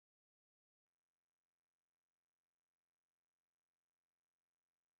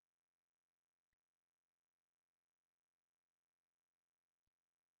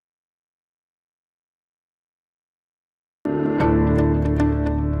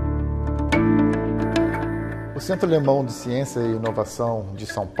Centro Alemão de Ciência e Inovação de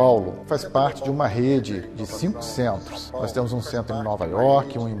São Paulo faz parte de uma rede de 5 centros. Nós temos um centro em Nova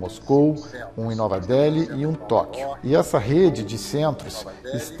York, um em Moscou, um em Nova Delhi e um em Tóquio. E essa rede de centros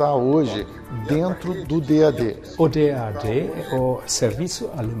está hoje dentro do DAD. O DAD é o Serviço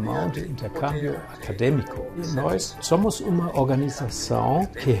Alemão de Intercâmbio Acadêmico. E nós somos uma organização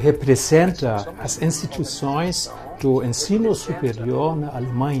que representa as instituições do ensino superior na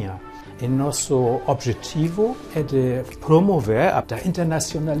Alemanha. E nosso objetivo é de promover a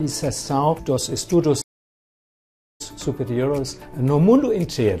internacionalização dos estudos superiores no mundo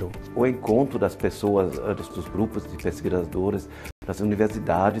inteiro. O encontro das pessoas, dos grupos de pesquisadores, das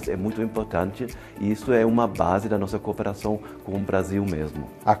universidades é muito importante e isso é uma base da nossa cooperação com o Brasil mesmo.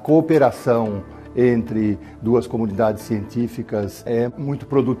 A cooperação entre duas comunidades científicas é muito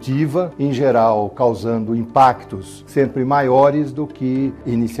produtiva, em geral causando impactos sempre maiores do que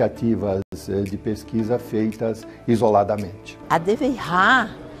iniciativas de pesquisa feitas isoladamente. A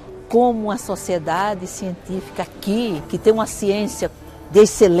DWIH, como uma sociedade científica aqui, que tem uma ciência de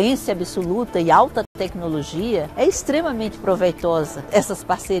excelência absoluta e alta tecnologia, é extremamente proveitosa essas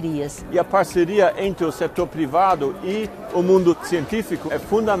parcerias. E a parceria entre o setor privado e o mundo científico é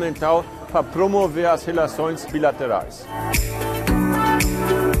fundamental para promover as relações bilaterais.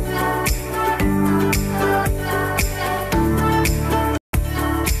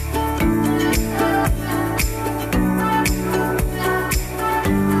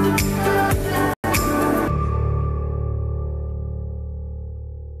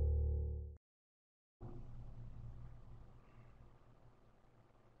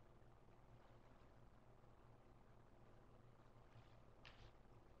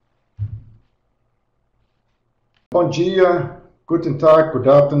 Bom dia, guten Tag, good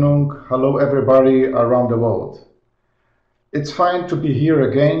afternoon, hello everybody around the world. It's fine to be here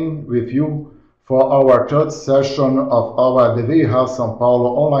again with you for our third session of our DWIH São Paulo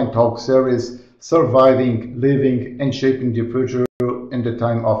online talk series, Surviving, Living and Shaping the Future in the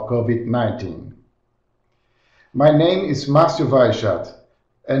Time of COVID-19. My name is Marcelo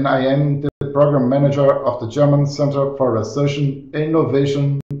and I am the Program Manager of the German Center for Research and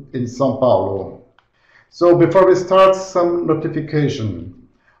Innovation in São Paulo. So before we start, some notification.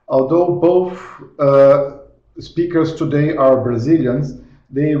 Although both speakers today are Brazilians,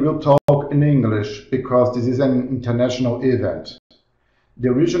 they will talk in English because this is an international event. The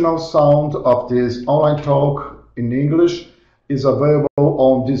original sound of this online talk in English is available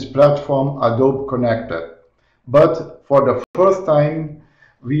on this platform Adobe Connected. But for the first time,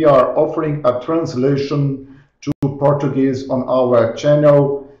 we are offering a translation to Portuguese on our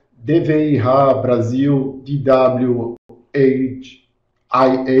channel DWIH Brasil, DWIH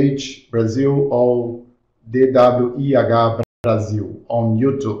Brasil, or DWIH Brasil on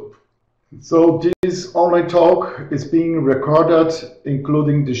YouTube. So this online talk is being recorded,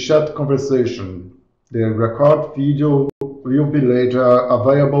 including the chat conversation. The record video will be later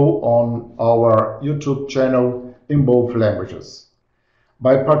available on our YouTube channel in both languages.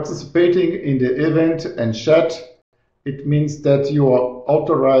 By participating in the event and chat, it means that you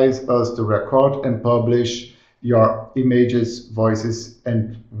authorize us to record and publish your images, voices,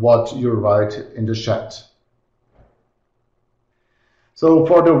 and what you write in the chat. So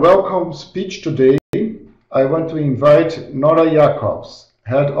for the welcome speech today, I want to invite Nora Jacobs,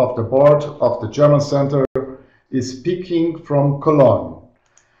 head of the board of the German Center, is speaking from Cologne.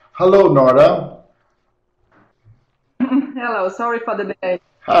 Hello, Nora. Hello, sorry for the delay.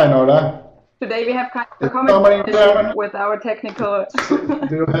 Hi, Nora. Today we have kind of a common with our technical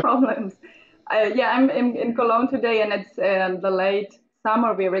problems. Yeah, I'm in Cologne today, and it's the late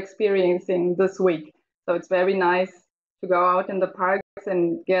summer we're experiencing this week. So it's very nice to go out in the parks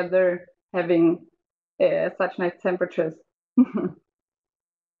and gather, having such nice temperatures.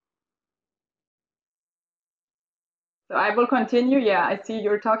 So I will continue. Yeah, I see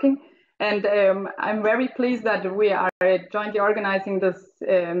you're talking. And I'm very pleased that we are jointly organizing this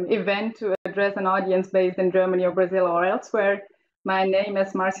event to address an audience based in Germany or Brazil or elsewhere. My name,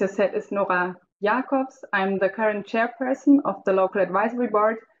 as Marcia said, is Nora Jacobs. I'm the current chairperson of the local advisory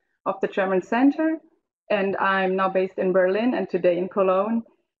board of the German Center. And I'm now based in Berlin and today in Cologne.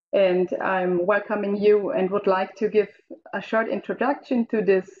 And I'm welcoming you and would like to give a short introduction to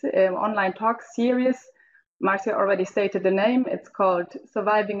this online talk series. Marcia already stated the name. It's called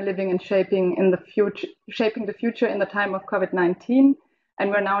Surviving, Living and Shaping the Future in the Time of COVID-19.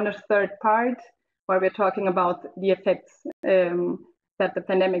 And we're now in the third part where we're talking about the effects that the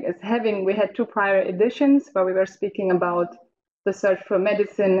pandemic is having. We had two prior editions where we were speaking about the search for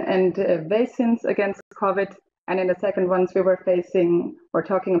medicine and vaccines against COVID. And in the second ones, we were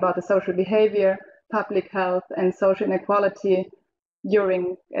talking about the social behavior, public health and social inequality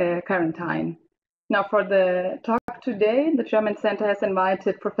during quarantine. Now, for the talk today, the German Center has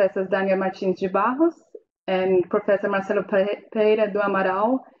invited Professors Daniel Martins de Barros and Professor Marcelo Parreira do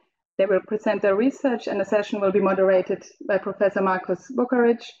Amaral. They will present their research, and the session will be moderated by Professor Marcos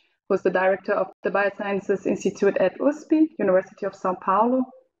Buckeridge, who's the director of the Biosciences Institute at IB-USP, University of São Paulo.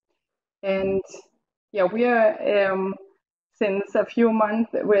 And yeah, we are since a few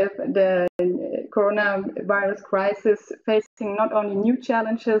months with the coronavirus crisis facing not only new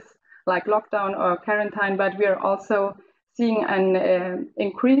challenges like lockdown or quarantine, but we are also seeing an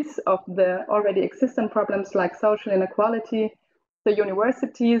increase of the already existing problems like social inequality. The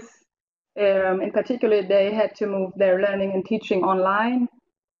universities, in particular, they had to move their learning and teaching online.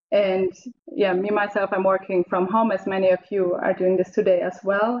 And yeah, me, myself, I'm working from home, as many of you are doing this today as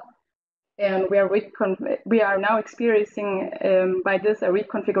well. And we are now experiencing by this a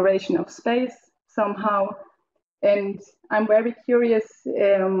reconfiguration of space somehow. And I'm very curious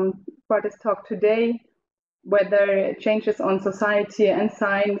for this talk today, whether changes on society and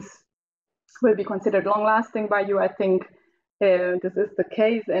science will be considered long-lasting by you. I think this is the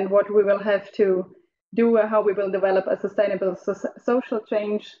case, and what we will have to do, how we will develop a sustainable social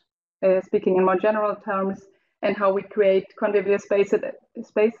change, speaking in more general terms, and how we create convivial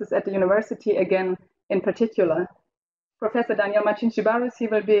spaces at the university again in particular. Professor Daniel Martins de Barros, he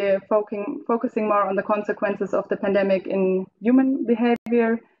will be focusing more on the consequences of the pandemic in human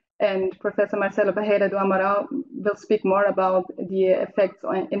behavior, and Professor Marcelo Parreira do Amaral will speak more about the effects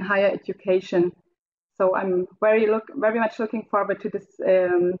in higher education. So I'm very much looking forward to this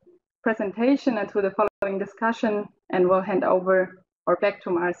presentation and to the following discussion, and we'll hand over or back to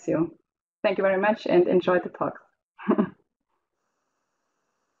Marcio. Thank you very much and enjoy the talk.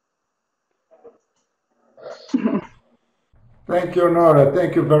 Thank you, Nora.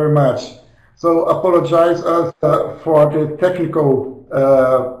 Thank you very much. So apologize us for the technical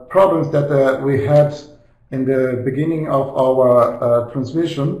problems that we had in the beginning of our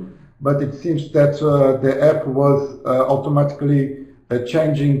transmission, but it seems that the app was automatically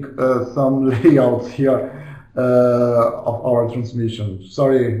changing some layouts here of our transmission.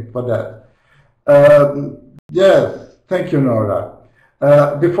 Sorry for that. Yes, thank you, Nora.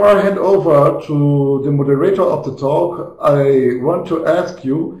 Before I hand over to the moderator of the talk, I want to ask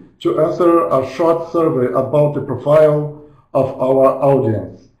you to answer a short survey about the profile of our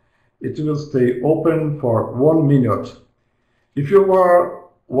audience. It will stay open for 1 minute. If you are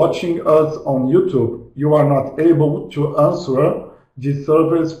watching us on YouTube, you are not able to answer the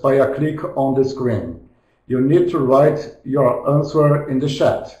surveys by a click on the screen. You need to write your answer in the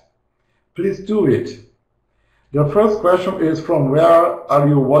chat. Please do it. The first question is, from where are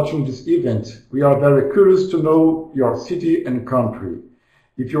you watching this event? We are very curious to know your city and country.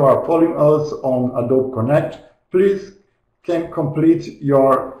 If you are following us on Adobe Connect, please can complete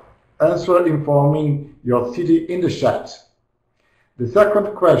your answer informing your city in the chat. The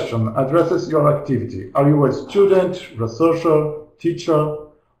second question addresses your activity. Are you a student, researcher, teacher,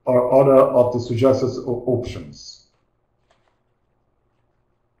 or other of the suggested options?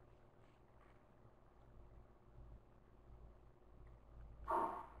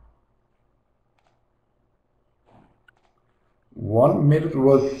 One minute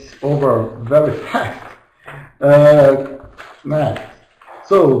was over very fast. Next.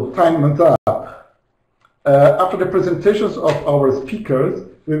 So, time is up. After the presentations of our speakers,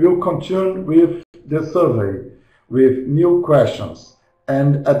 we will continue with the survey with new questions.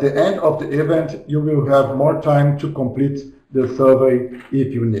 And at the end of the event, you will have more time to complete the survey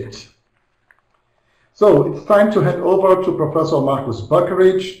if you need. So, it's time to hand over to Professor Marcos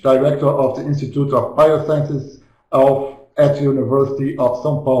Buckeridge, Director of the Institute of Biosciences at the University of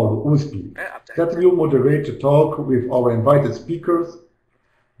São Paulo, IB-USP, that will moderate the talk with our invited speakers.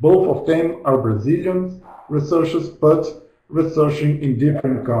 Both of them are Brazilian researchers, but researching in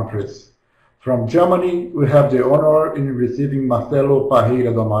different countries. From Germany, we have the honor in receiving Marcelo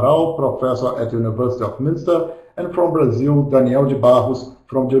Parreira do Amaral, professor at the University of Münster, and from Brazil, Daniel de Barros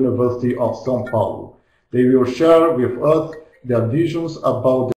from the University of São Paulo. They will share with us their visions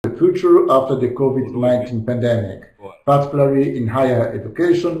about the future after the COVID-19 pandemic, particularly in higher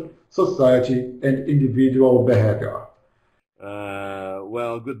education, society, and individual behavior.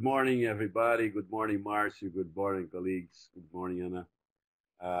 Well, good morning, everybody. Good morning, Marcio. Good morning, colleagues. Good morning, Anna.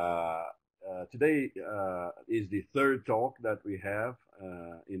 Today is the third talk that we have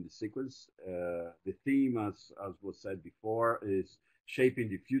in the sequence. The theme, as was said before, is shaping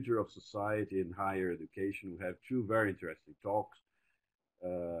the future of society in higher education. We have two very interesting talks.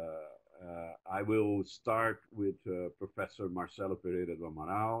 I will start with Professor Marcelo Parreira do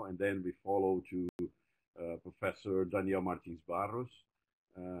Amaral, and then we follow to Professor Daniel Martins Barros.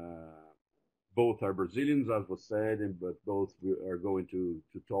 Both are Brazilians, as was said, but both are going to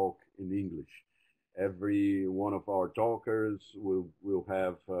talk in English. Every one of our talkers will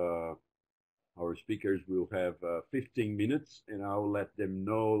have, our speakers will have 15 minutes, and I'll let them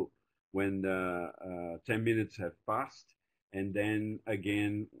know when 10 minutes have passed, and then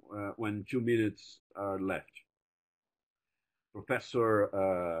again when 2 minutes are left. Professor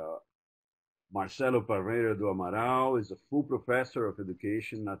Marcelo Parreira do Amaral is a full professor of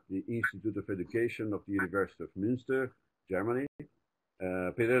education at the Institute of Education of the University of Münster, Germany.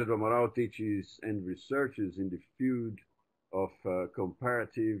 Parreira do Amaral teaches and researches in the field of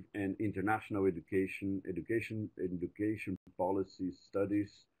comparative and international education policy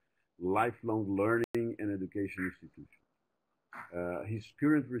studies, lifelong learning, and education institutions. His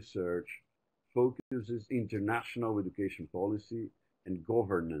current research focuses international education policy and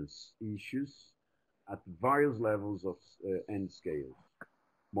governance issues at various levels of and scales.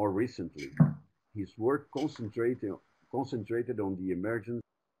 More recently, his work concentrated on the emergence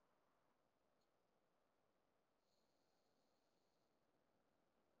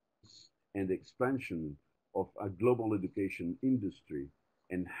and expansion of a global education industry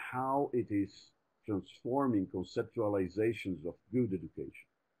and how it is transforming conceptualizations of good education.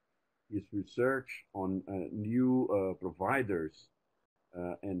 His research on new providers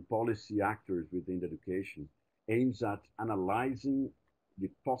and policy actors within education aims at analyzing the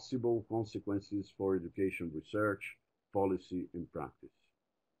possible consequences for education research, policy, and practice.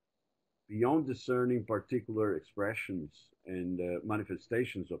 Beyond discerning particular expressions and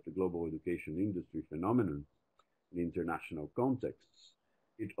manifestations of the global education industry phenomenon in international contexts,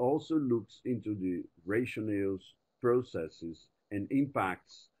 it also looks into the rationales, processes, and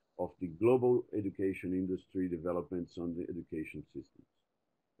impacts of the global education industry developments on the education systems.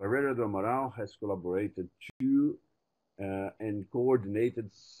 Parreira do Amaral has collaborated to and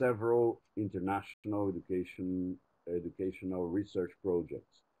coordinated several international educational research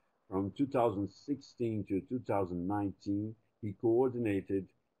projects. From 2016 to 2019, he coordinated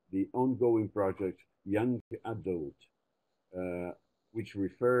the ongoing project Young Adult, which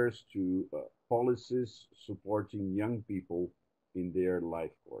refers to policies supporting young people in their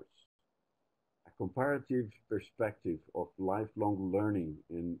life course. A comparative perspective of lifelong learning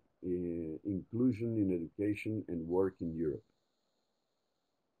and inclusion in education and work in Europe.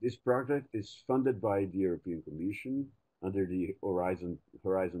 This project is funded by the European Commission under the Horizon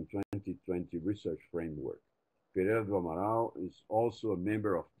 2020 research framework. Parreira do Amaral is also a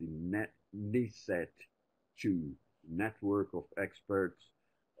member of the NICET-2 network of experts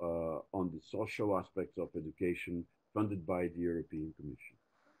on the social aspects of education funded by the European Commission.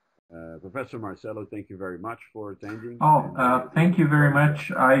 Professor Marcelo, thank you very much for attending. Thank you very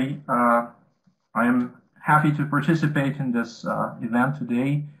much. I am happy to participate in this event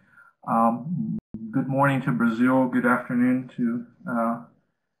today. Good morning to Brazil. Good afternoon to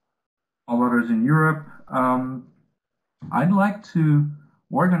all others in Europe. I'd like to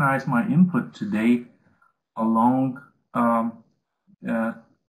organize my input today along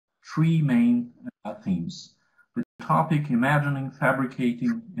three main themes. The topic, imagining,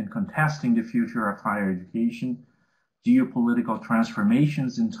 fabricating, and contesting the future of higher education, geopolitical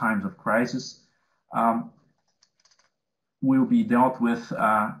transformations in times of crisis, will be dealt with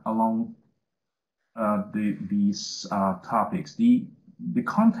along these topics. The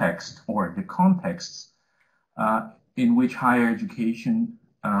context or the contexts in which higher education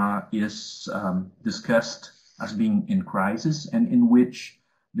is discussed as being in crisis, and in which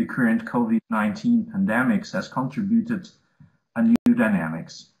the current COVID-19 pandemics has contributed a new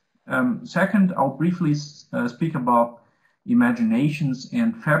dynamics. Second, I'll briefly speak about imaginations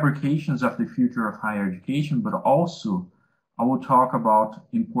and fabrications of the future of higher education, but also I will talk about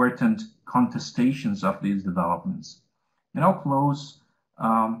important contestations of these developments. And I'll close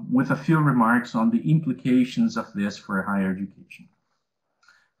with a few remarks on the implications of this for higher education.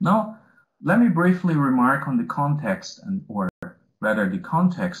 Now, let me briefly remark on the context, or rather the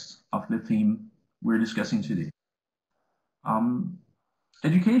context of the theme we're discussing today.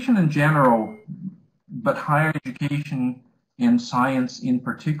 Education in general, but higher education and science in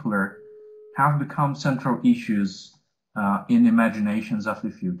particular, have become central issues in imaginations of the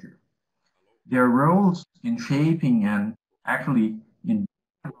future. Their roles in shaping and actually in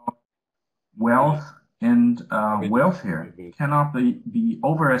wealth and welfare cannot be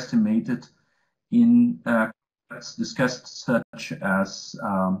overestimated in discussed such as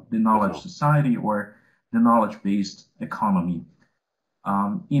the knowledge society or the knowledge-based economy.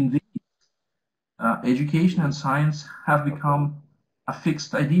 In these education and science have become a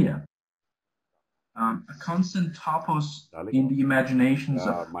fixed idea, a constant topos in the imaginations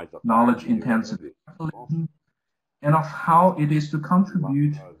of knowledge-intensive capitalism and of how it is to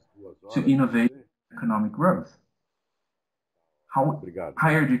contribute to innovation and economic growth.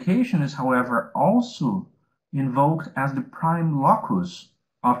 Higher education is, however, also invoked as the prime locus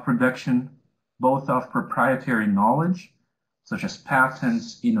of production, both of proprietary knowledge, such as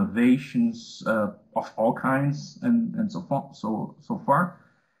patents, innovations of all kinds, and so far,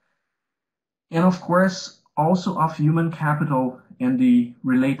 and of course also of human capital and the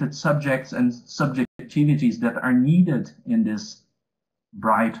related subjects and subjectivities that are needed in this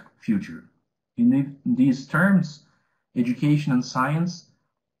bright future. In these terms, education and science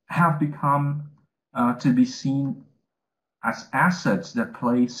have become to be seen as assets that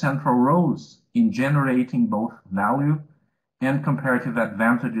play central roles in generating both value and comparative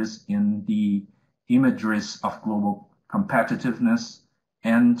advantages in the imageries of global competitiveness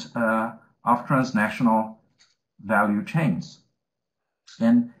and of transnational value chains.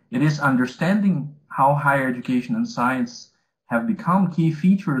 And it is understanding how higher education and science have become key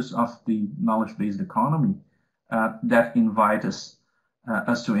features of the knowledge-based economy that invite us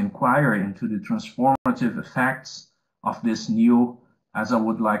to inquire into the transformative effects of this new, as I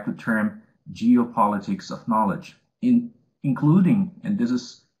would like to term, geopolitics of knowledge, including, and this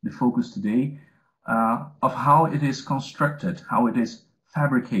is the focus today, of how it is constructed, how it is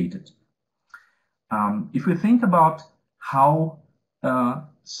fabricated. If we think about how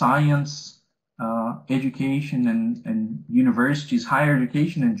science, education, and universities, higher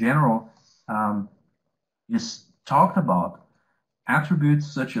education in general, is talked about, attributes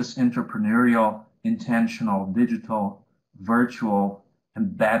such as entrepreneurial, intentional, digital, virtual,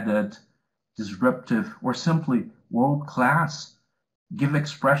 embedded, disruptive, or simply world-class give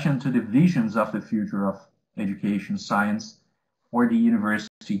expression to the visions of the future of education, science, or the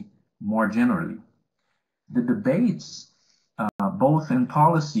university more generally. The debates, both in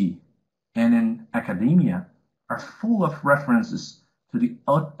policy and in academia, are full of references to the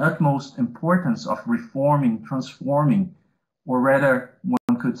utmost importance of reforming, transforming, or rather,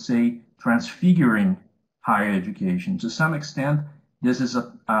 one could say, transfiguring higher education. To some extent, this is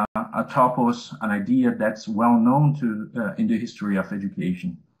a topos, an idea that's well known in the history of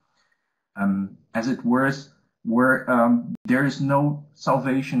education. As it were, there is no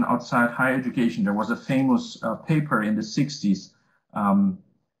salvation outside higher education. There was a famous paper in the 60s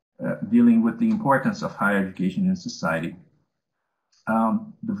dealing with the importance of higher education in society.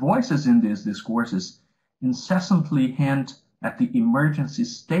 The voices in these discourses incessantly hint at the emergency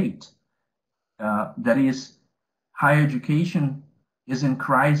state. That is, higher education is in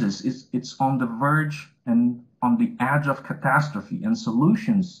crisis. It's on the verge and on the edge of catastrophe, and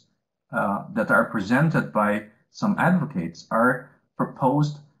solutions that are presented by some advocates are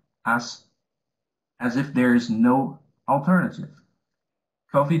proposed as if there is no alternative.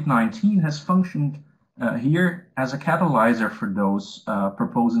 COVID-19 has functioned here as a catalyzer for those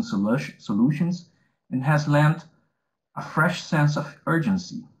proposing solutions and has lent a fresh sense of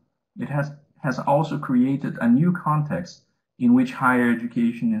urgency. It has also created a new context in which higher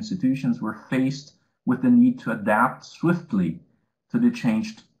education institutions were faced with the need to adapt swiftly to the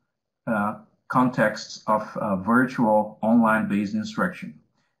changed contexts of virtual online-based instruction.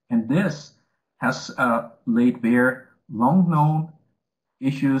 And this has laid bare long-known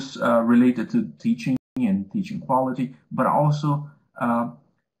issues related to teaching and teaching quality, but also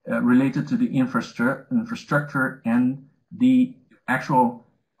related to the infrastructure and the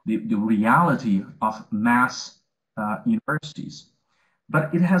reality of mass universities.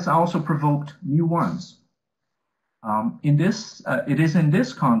 But it has also provoked new ones. It is in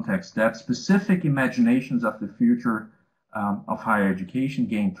this context that specific imaginations of the future of higher education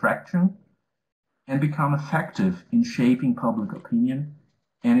gain traction and become effective in shaping public opinion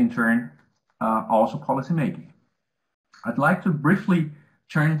and in turn also policymaking. I'd like to briefly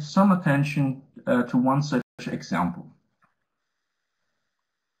turn some attention to one such example.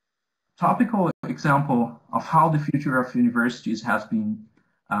 Topical example of how the future of universities has been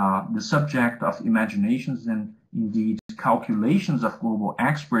the subject of imaginations and indeed calculations of global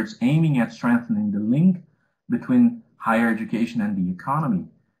experts aiming at strengthening the link between higher education and the economy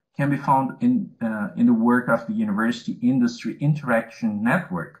can be found in the work of the University Industry Interaction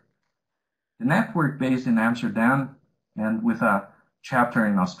Network. The network, based in Amsterdam and with a chapter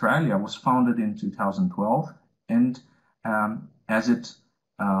in Australia, was founded in 2012, and as it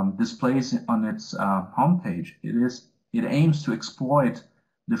displays on its homepage, it aims to exploit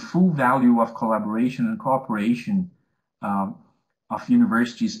the full value of collaboration and cooperation of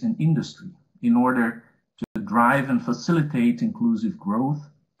universities and industry. in order to drive and facilitate inclusive growth,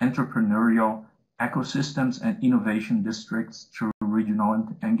 entrepreneurial ecosystems, and innovation districts through regional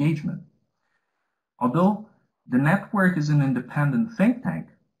engagement. Although the network is an independent think tank,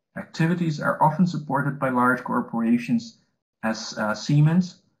 activities are often supported by large corporations as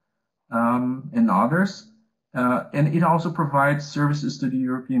Siemens and others, and it also provides services to the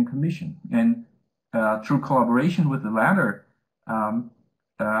European Commission. And through collaboration with the latter,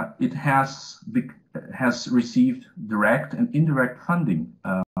 it has received direct and indirect funding,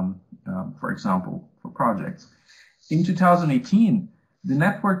 for example, for projects. In 2018, the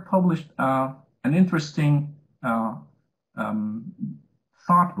network published an interesting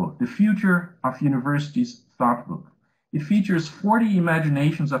thought book, The Future of Universities Thought Book. It features 40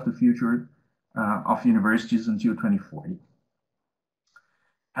 imaginations of the future of universities until 2040.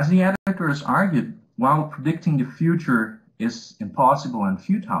 As the editors argued, while predicting the future is impossible and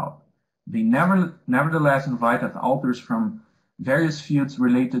futile, they nevertheless invited authors from various fields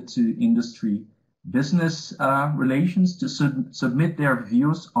related to industry business relations to submit their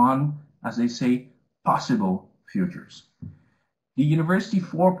views on, as they say, possible futures. The University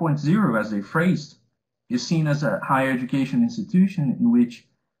 4.0, as they phrased, is seen as a higher education institution in which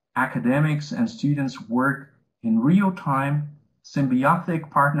academics and students work in real-time symbiotic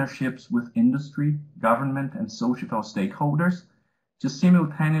partnerships with industry, government, and societal stakeholders to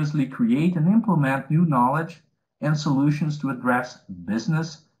simultaneously create and implement new knowledge and solutions to address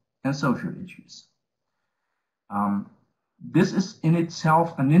business and social issues. This is in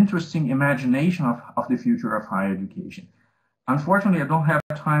itself an interesting imagination of the future of higher education. Unfortunately, I don't have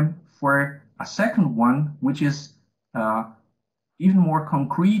time for a second one, which is even more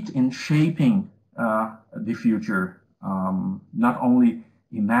concrete in shaping the future, not only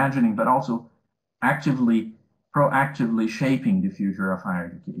imagining, but also proactively shaping the future of higher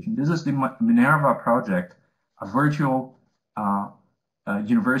education. This is the Minerva project, a virtual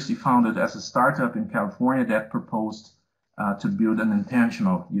university founded as a startup in California that proposed to build an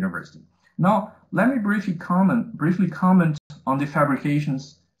intentional university. Now, let me briefly comment on the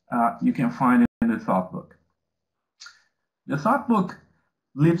fabrications you can find in the thought book. The thought book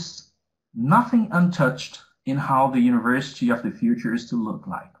leaves nothing untouched in how the university of the future is to look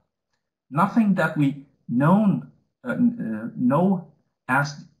like. Nothing that we know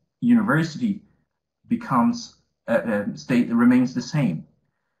as university remains the same.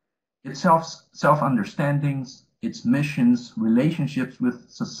 Its self-understandings, its missions, relationships with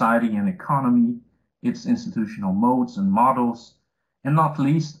society and economy, its institutional modes and models, and not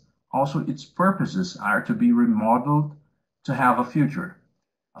least, also its purposes are to be remodeled to have a future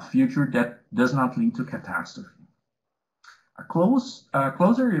that does not lead to catastrophe. A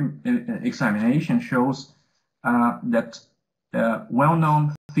closer examination shows that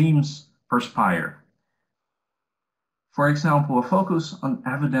well-known themes perspire. For example, a focus on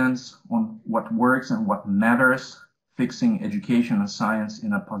evidence on what works and what matters, fixing education and science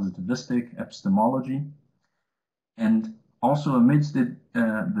in a positivistic epistemology, and also amidst the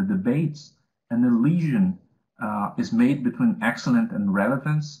debates, an illusion is made between excellence and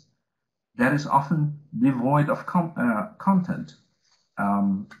relevance that is often devoid of content,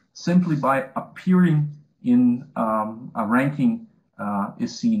 simply by appearing in a ranking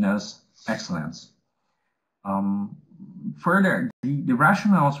is seen as excellence. Further, the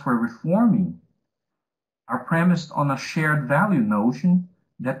rationales for reforming are premised on a shared value notion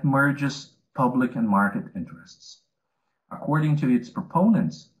that merges public and market interests. According to its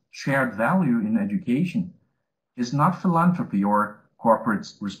proponents, shared value in education is not philanthropy or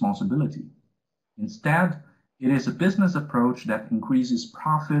corporate responsibility. Instead, it is a business approach that increases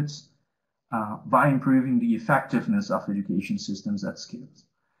profits by improving the effectiveness of education systems at scale.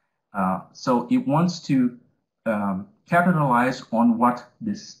 So it wants to capitalize on what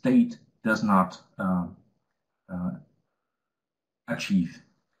the state does not achieve.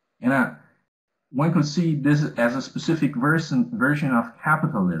 And one could see this as a specific version of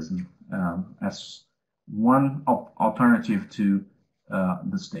capitalism as one alternative to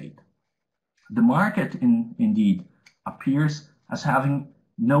the state. The market, indeed, appears as having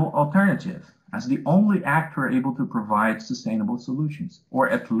no alternative, as the only actor able to provide sustainable solutions, or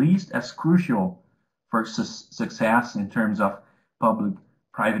at least as crucial for success in terms of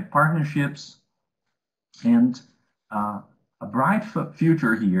public-private partnerships. And a bright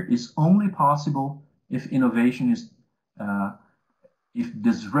future here is only possible if innovation is, if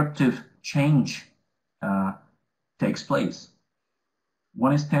disruptive change takes place.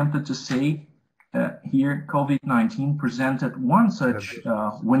 One is tempted to say here COVID-19 presented one such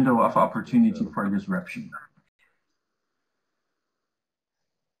window of opportunity for disruption.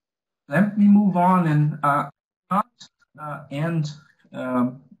 Let me move on and not end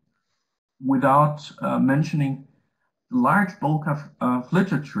without mentioning the large bulk of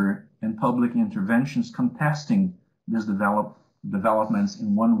literature and public interventions contesting these developments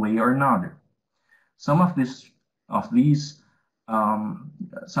in one way or another. Some of this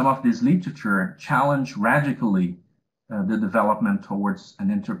literature challenge radically the development towards an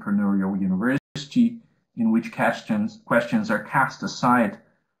entrepreneurial university in which questions are cast aside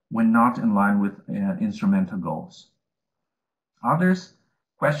when not in line with instrumental goals. Others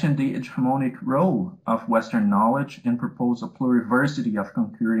question the hegemonic role of Western knowledge and propose a pluriversity of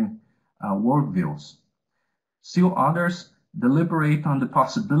concurring worldviews. Still others deliberate on the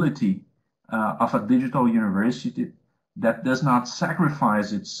possibility of a digital university that does not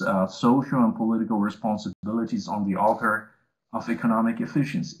sacrifice its social and political responsibilities on the altar of economic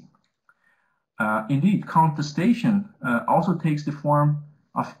efficiency. Indeed, contestation also takes the form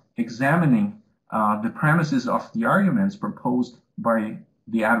of examining the premises of the arguments proposed by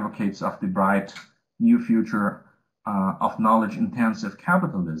the advocates of the bright new future of knowledge-intensive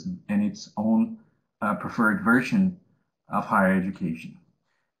capitalism and its own preferred version of higher education.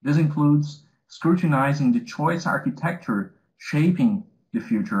 This includes scrutinizing the choice architecture shaping the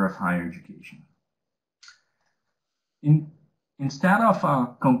future of higher education. Instead of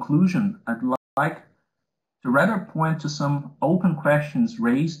a conclusion, I'd like to rather point to some open questions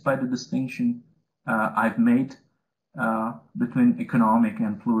raised by the distinction I've made between economic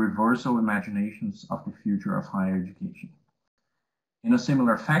and pluriversal imaginations of the future of higher education. In a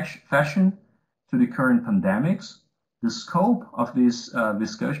similar fashion to the current pandemics, the scope of these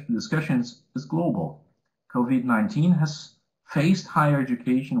discussions is global. COVID-19 has faced higher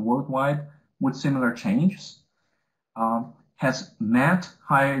education worldwide with similar changes, has met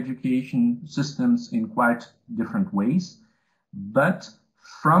higher education systems in quite different ways, but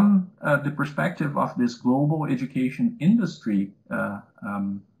from the perspective of this global education industry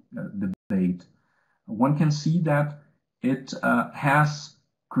debate, one can see that it has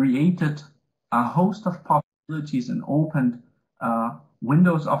created a host of possibilities and opened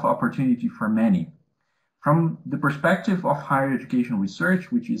windows of opportunity for many. From the perspective of higher education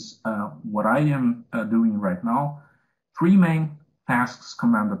research, which is what I am doing right now, three main tasks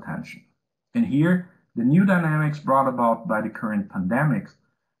command attention. And here, the new dynamics brought about by the current pandemic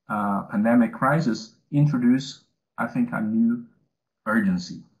crisis introduce, I think, a new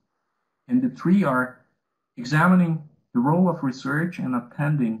urgency. And the three are examining the role of research and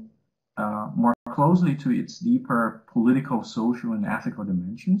attending more closely to its deeper political, social, and ethical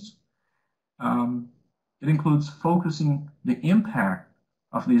dimensions. It includes focusing the impact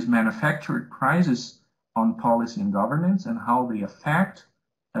of these manufactured crises on policy and governance and how they affect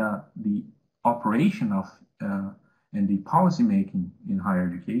the operation of and the policy making in higher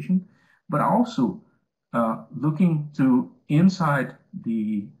education, but also looking to inside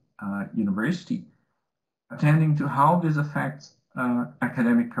the university, attending to how this affects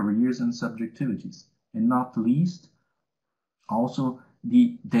academic careers and subjectivities, and not least also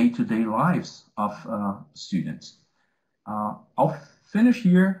the day-to-day lives of students. I'll finish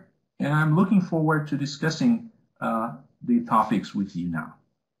here, and I'm looking forward to discussing the topics with you now.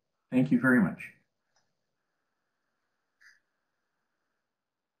 Thank you very much.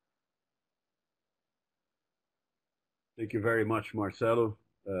 Thank you very much, Marcelo.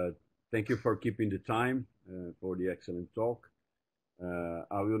 Thank you for keeping the time for the excellent talk.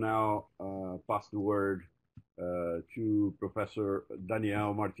 I will now pass the word to Professor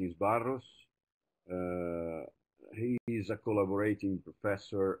Daniel Martins Barros. He is a collaborating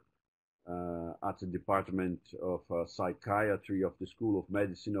professor at the Department of Psychiatry of the School of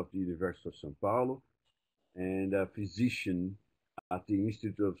Medicine of the University of São Paulo and a physician at the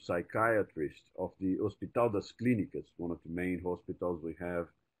Institute of Psychiatrists of the Hospital das Clínicas, one of the main hospitals we have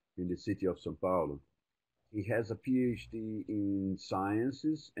in the city of São Paulo. He has a PhD in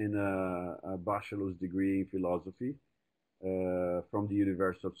sciences and a bachelor's degree in philosophy from the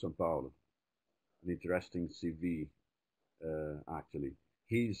University of São Paulo. An interesting CV, actually.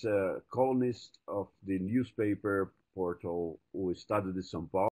 He's a columnist of the newspaper portal O Estado de São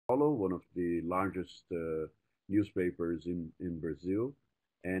Paulo, one of the largest newspapers in Brazil,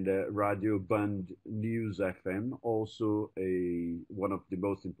 and Radio Band News FM, also one of the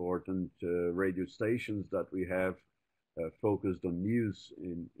most important radio stations that we have focused on news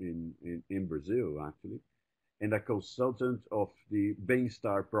in Brazil, actually, and a consultant of the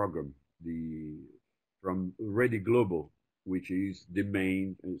Bem-Estar program, from Rede Globo, which is the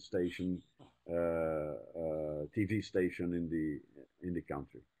main station, TV station in the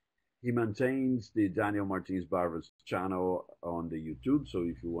country. He maintains the Daniel Martins Barros channel on the YouTube, so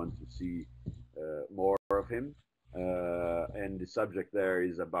if you want to see more of him. And the subject there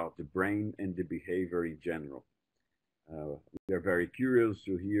is about the brain and the behavior in general. We are very curious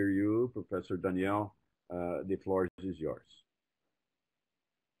to hear you, Professor Daniel. The floor is yours.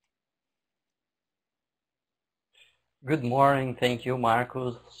 Good morning. Thank you,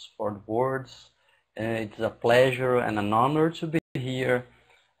 Marcos, for the words. It's a pleasure and an honor to be here.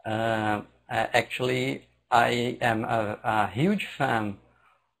 Actually, I am a huge fan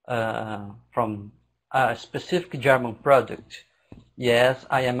from a specific German product. Yes,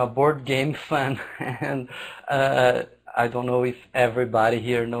 I am a board game fan, and I don't know if everybody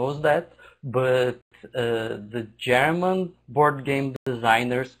here knows that, but the German board game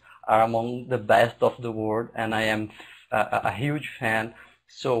designers are among the best of the world, and I am a huge fan.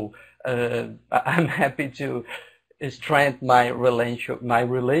 So I'm happy to strengthen my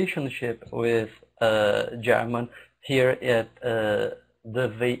relationship with German here at the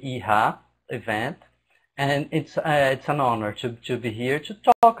DWIH event, and it's an honor to be here to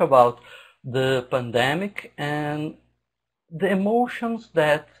talk about the pandemic and the emotions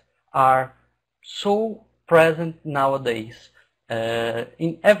that are so present nowadays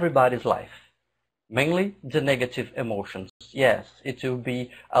in everybody's life. Mainly the negative emotions. Yes, it will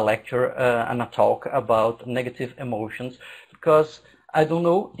be a lecture and a talk about negative emotions, because I don't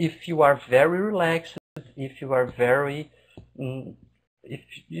know if you are very relaxed, if you are very,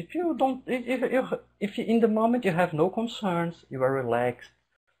 if in the moment you have no concerns, you are relaxed,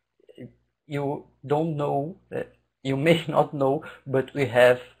 you don't know, you may not know, but we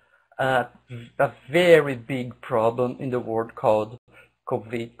have a very big problem in the world called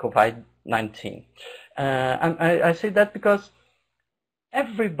COVID-19. I say that because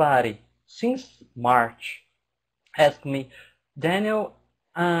everybody since March asked me, Daniel,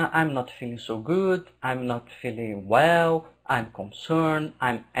 I'm not feeling so good, I'm not feeling well, I'm concerned,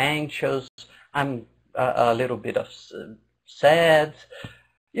 I'm anxious, I'm a little bit of sad,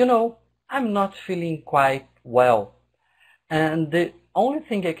 you know, I'm not feeling quite well. And the only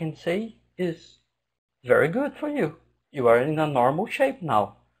thing I can say is, very good for you. You are in a normal shape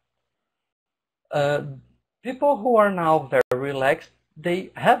now. People who are now very relaxed, they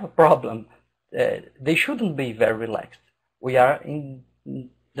have a problem. They shouldn't be very relaxed. We are in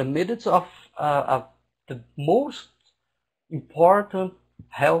the midst of the most important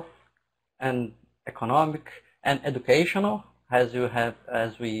health and economic and educational, as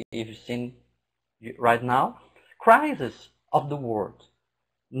we've seen right now, crisis of the world.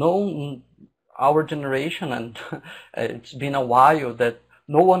 No, our generation, and it's been a while that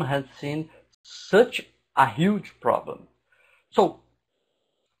no one has seen such a huge problem. So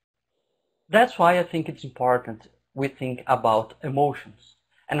that's why I think it's important we think about emotions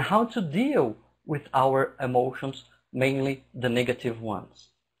and how to deal with our emotions, mainly the negative ones.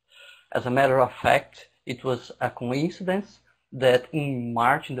 As a matter of fact, it was a coincidence that in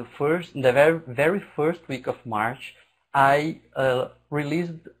March, in the very first week of March, I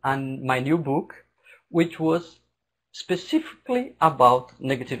released my new book, which was specifically about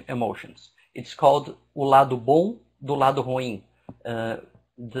negative emotions. It's called O Lado Bom do Lado Ruim,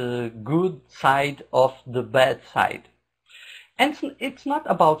 the good side of the bad side. And it's not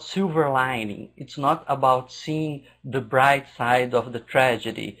about silver lining. It's not about seeing the bright side of the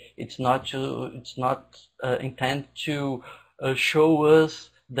tragedy. It's not intended to show us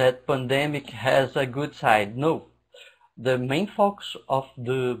that pandemic has a good side. No. The main focus of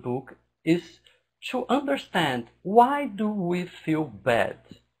the book is to understand, why do we feel bad?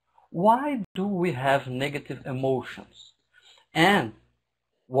 Why do we have negative emotions? And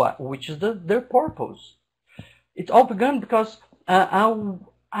which is their purpose? It all began because I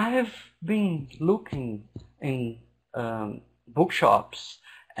have been looking in bookshops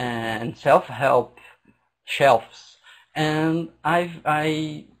and self-help shelves, and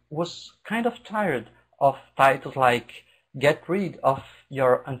I was kind of tired of titles like "Get rid of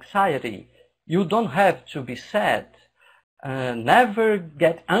your anxiety," "You don't have to be sad," "Never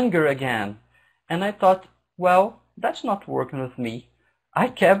get angry again." And I thought, well, that's not working with me. I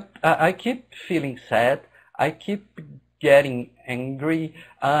keep feeling sad. I keep getting angry.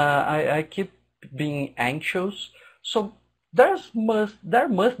 I keep being anxious. So there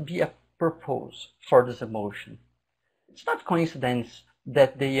must be a purpose for this emotion. It's not coincidence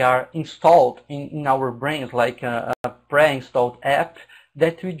that they are installed in our brains like a pre-installed app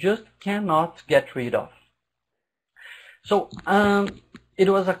that we just cannot get rid of. So it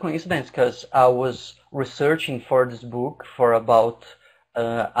was a coincidence because I was researching for this book for about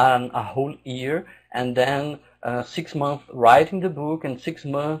a whole year, and then 6 months writing the book and 6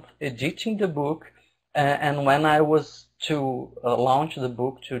 months editing the book. And when I was to launch the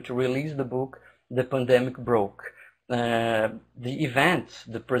book, to release the book, the pandemic broke. The events,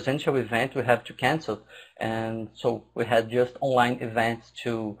 the presential event, we have to cancel, and so we had just online events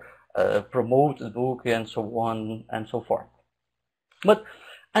to promote the book and so on and so forth. But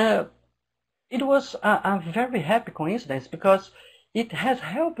it was a very happy coincidence, because it has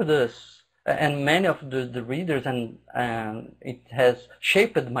helped us and many of the readers, and it has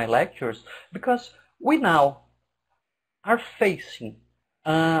shaped my lectures, because we now are facing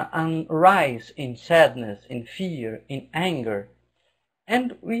a rise in sadness, in fear, in anger,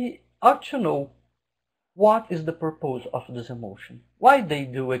 and we ought to know what is the purpose of this emotion, why they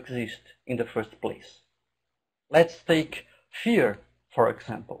do exist in the first place. Let's take fear, for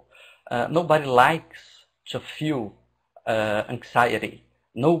example. Nobody likes to feel anxiety.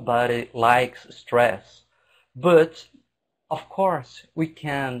 Nobody likes stress. But, of course, we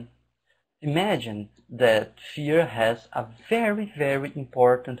can imagine that fear has a very, very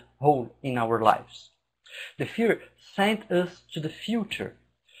important role in our lives. The fear sent us to the future.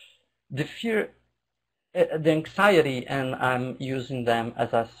 The fear, the anxiety, and I'm using them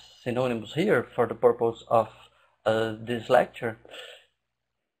as a synonymous here for the purpose of this lecture,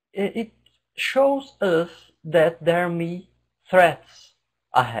 it shows us that there may be threats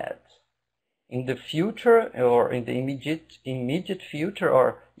ahead. In the future, or in the immediate future,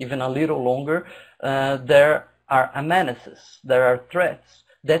 or even a little longer, there are menaces, there are threats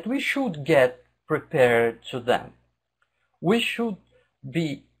that we should get prepared to them. We should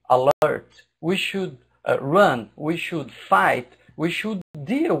be alert, we should run, we should fight, we should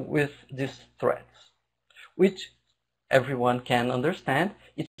deal with these threats, which everyone can understand.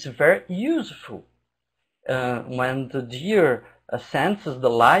 It's very useful. When the deer senses the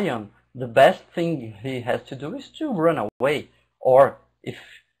lion, the best thing he has to do is to run away, or if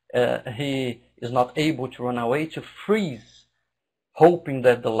he is not able to run away, to freeze, hoping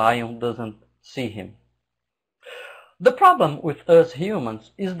that the lion doesn't see him. The problem with us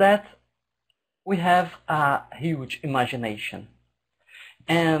humans is that we have a huge imagination,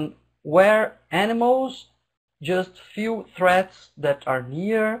 and where animals just feel threats that are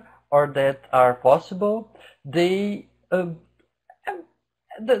near or that are possible, they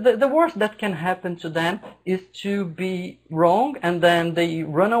the worst that can happen to them is to be wrong, and then they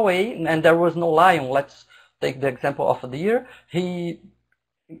run away, and there was no lion. Let's take the example of a deer. He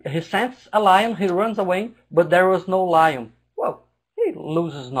senses a lion, he runs away, but there was no lion. Well, he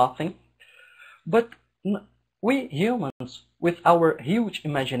loses nothing. But we humans, with our huge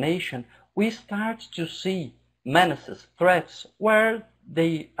imagination, we start to see menaces, threats, where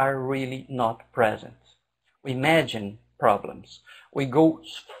they are really not present. We imagine problems. We go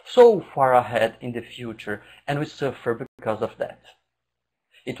so far ahead in the future, and we suffer because of that.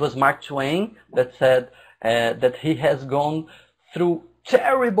 It was Mark Twain that said that he has gone through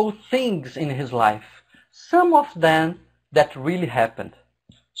terrible things in his life, some of them that really happened.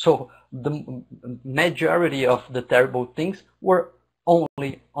 So the majority of the terrible things were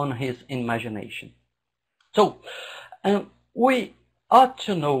only on his imagination. So we ought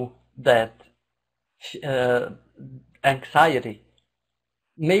to know that anxiety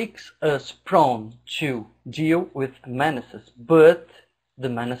makes us prone to deal with menaces, but the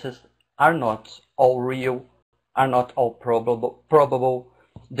menaces are not all real, are not all probable.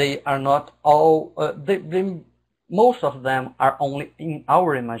 They are not all, most of them are only in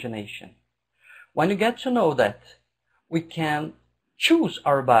our imagination. When you get to know that, we can choose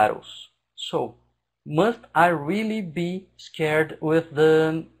our battles. So, must I really be scared with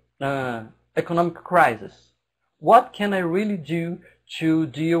the economic crisis? What can I really do to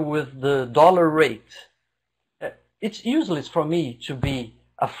deal with the dollar rate? It's useless for me to be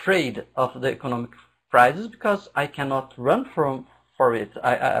afraid of the economic crisis, because I cannot run from it.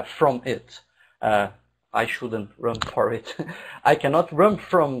 I shouldn't run for it. I cannot run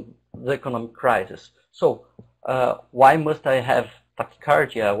from the economic crisis. So why must I have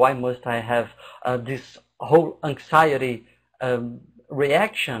tachycardia? Why must I have this whole anxiety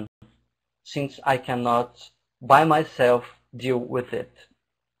reaction, since I cannot by myself deal with it?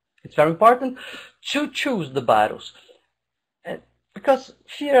 It's very important to choose the battles, because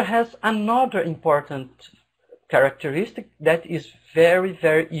fear has another important characteristic that is very,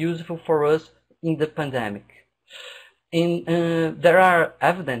 very useful for us in the pandemic. There are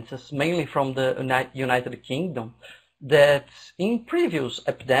evidences, mainly from the United Kingdom, that in previous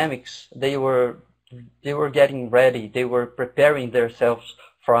epidemics they were getting ready, they were preparing themselves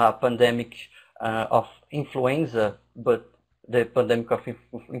for a pandemic of influenza, but the pandemic of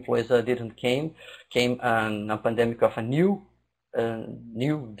influenza didn't came a pandemic of a new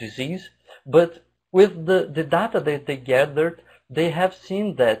disease. But with the data that they gathered, they have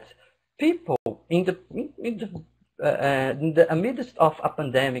seen that people in the midst of a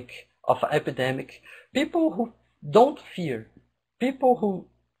pandemic, of an epidemic, people who don't fear, people who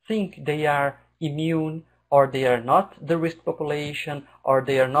think they are immune, or they are not the risk population, or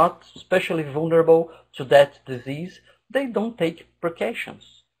they are not especially vulnerable to that disease, they don't take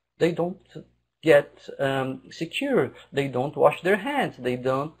precautions. They don't get secure. They don't wash their hands. They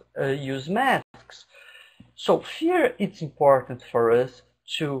don't use masks. So fear, it's important for us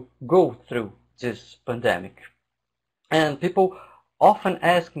to go through this pandemic. And people often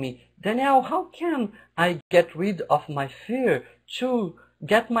ask me, Daniel, how can I get rid of my fear to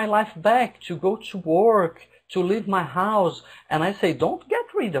get my life back, to go to work, to leave my house? And I say, don't get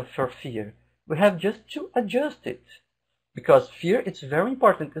rid of your fear. We have just to adjust it. Because fear, it's very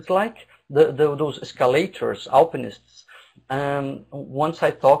important. It's like those escalators, alpinists. Once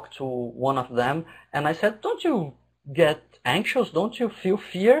I talked to one of them, and I said, don't you get anxious? Don't you feel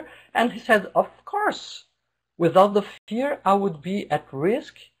fear? And he said, of course. Without the fear, I would be at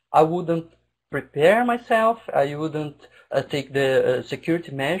risk. I wouldn't prepare myself. I wouldn't take the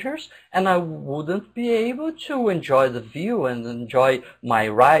security measures, and I wouldn't be able to enjoy the view and enjoy my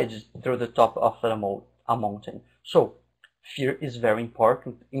rides through the top of a mountain. So fear is very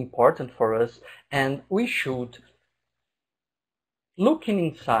important for us, and we should, looking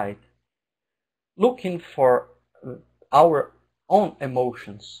inside, looking for our own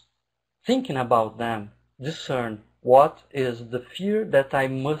emotions, thinking about them, discern what is the fear that I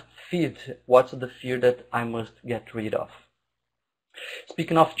must feed, what's the fear that I must get rid of.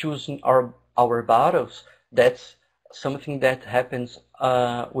 Speaking of choosing our battles, that's something that happens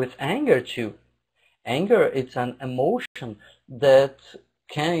with anger too. Anger, it's an emotion that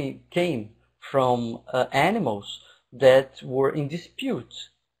came from animals that were in dispute.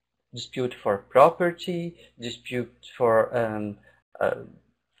 Dispute for property, dispute for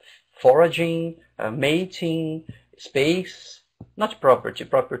foraging, mating, space, not property.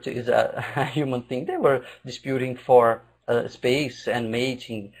 Property is a human thing. They were disputing for space and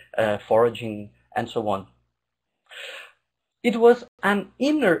mating, foraging, and so on. It was an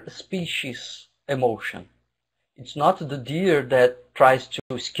inner species emotion. It's not the deer that tries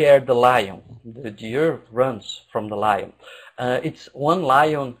to scare the lion. The deer runs from the lion. It's one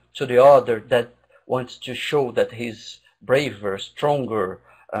lion to the other that wants to show that he's braver, stronger,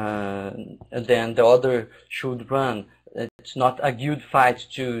 then the other should run. It's not a good fight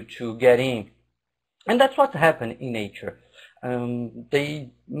to get in. And that's what happened in nature.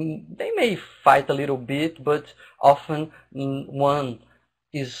 They may fight a little bit, but often one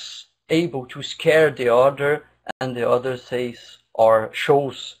is able to scare the other, and the other says or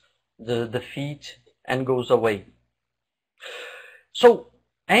shows the defeat and goes away. So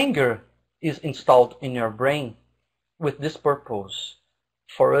anger is installed in your brain with this purpose,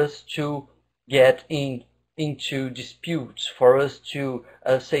 for us to get into disputes, for us to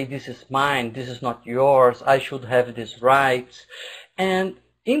say this is mine, this is not yours, I should have this right. And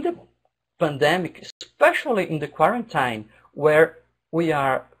in the pandemic, especially in the quarantine, where we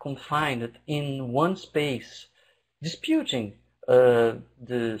are confined in one space, disputing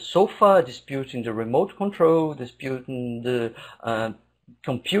the sofa, disputing the remote control, disputing the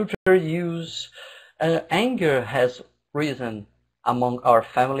computer use, anger has risen among our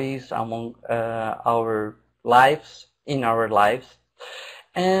families, among our lives, in our lives.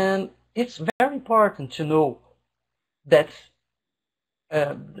 And it's very important to know that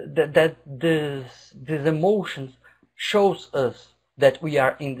that this emotion shows us that we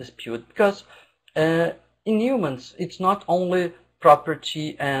are in dispute, because in humans it's not only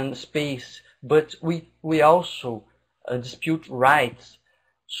property and space, but we also dispute rights.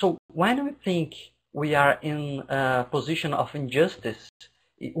 So when we think we are in a position of injustice,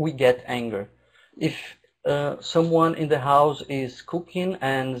 we get anger. If someone in the house is cooking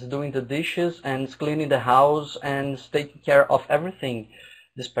and is doing the dishes and is cleaning the house and is taking care of everything,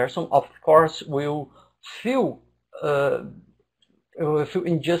 this person, of course, will feel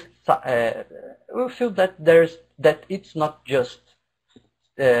injustice. Will feel that it's not just,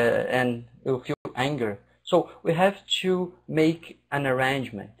 and will feel anger. So we have to make an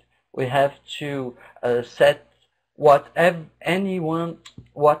arrangement. We have to set what each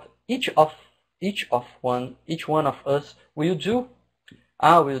one of us will do.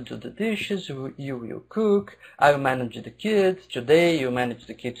 I will do the dishes, you will cook, I will manage the kids today, you manage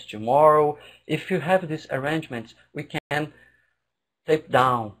the kids tomorrow. If you have these arrangements, we can tape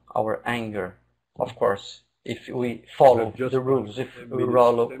down our anger. Of course, if we follow the rules, if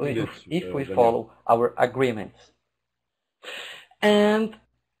we follow our agreements. And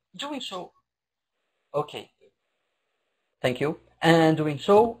doing so, okay, thank you. And doing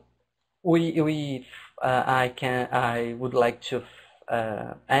so, I would like to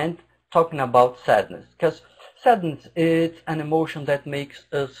end talking about sadness, because sadness is an emotion that makes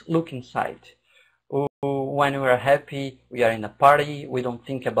us look inside. When we are happy, we are in a party, we don't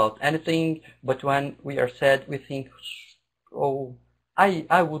think about anything, but when we are sad, we think, oh,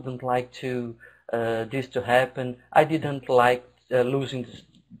 I wouldn't like to this to happen, I didn't like losing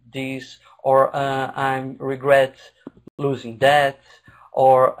this, or I regret losing that,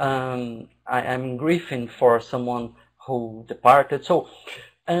 or I'm grieving for someone who departed. So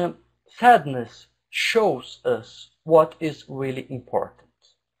sadness shows us what is really important.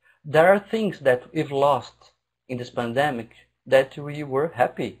 There are things that we've lost in this pandemic that we were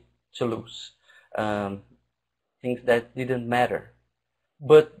happy to lose, things that didn't matter.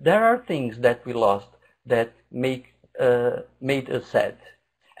 But there are things that we lost that made us sad.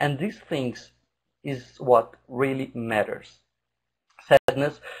 And these things is what really matters.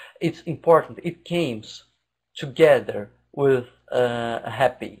 Sadness, it's important. It comes together with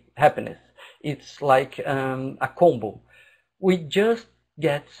happiness. It's like a combo. We just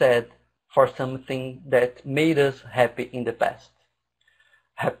get sad for something that made us happy in the past.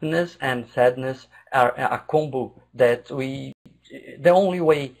 Happiness and sadness are a combo that the only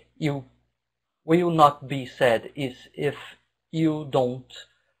way you will not be sad is if you don't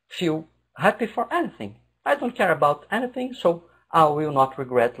feel happy for anything. I don't care about anything, so I will not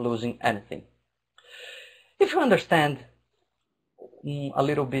regret losing anything. If you understand a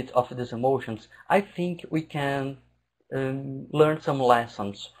little bit of these emotions, I think we can learn some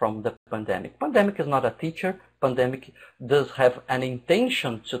lessons from the pandemic. Pandemic is not a teacher. Pandemic does have an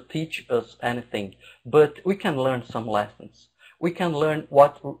intention to teach us anything, but we can learn some lessons. We can learn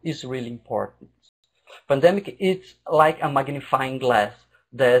what is really important. Pandemic is like a magnifying glass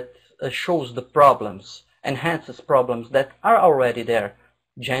that shows the problems, enhances problems that are already there.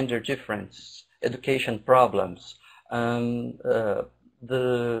 Gender difference, education problems, the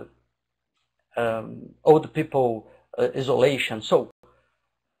old people isolation. So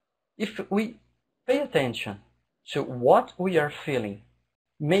if we pay attention to what we are feeling,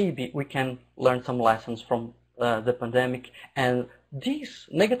 maybe we can learn some lessons from the pandemic, and these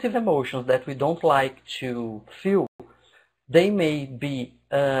negative emotions that we don't like to feel, they may be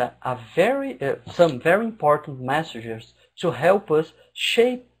some very important messages to help us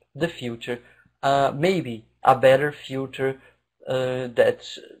shape the future, maybe a better future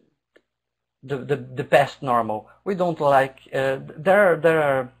that's the past normal. We don't like, there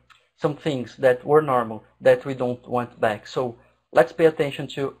are some things that were normal that we don't want back. So let's pay attention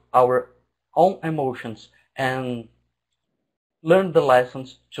to our own emotions and learn the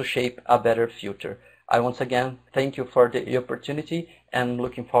lessons to shape a better future. I once again thank you for the opportunity and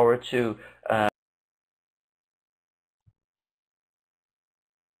looking forward to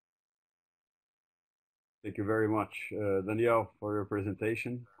Thank you very much, Daniel, for your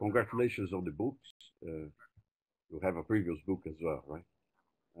presentation. Congratulations on the books. You have a previous book as well, right?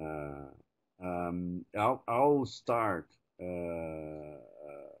 I'll start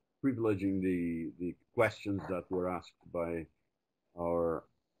privileging the questions that were asked by the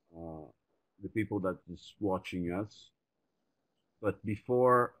people that is watching us. But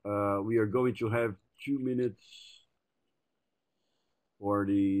before, we are going to have 2 minutes for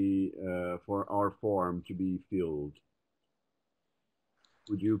our form to be filled.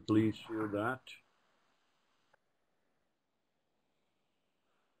 Would you please fill that?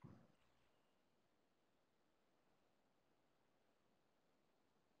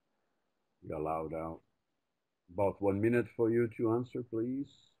 We allowed out about 1 minute for you to answer,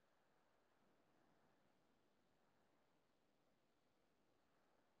 please.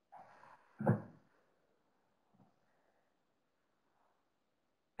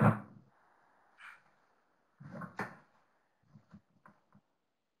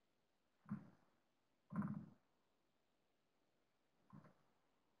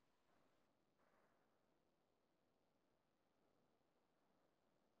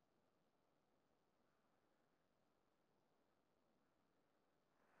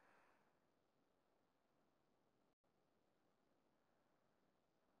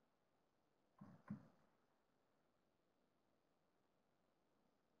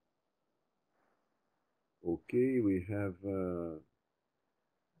 Okay, we have I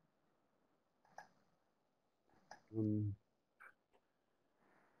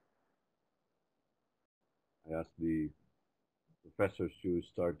asked the professors to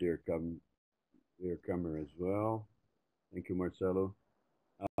start their your camera as well. Thank you, Marcelo.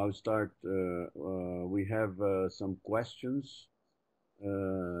 I'll start. We have some questions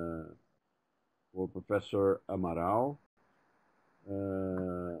for Professor Amaral.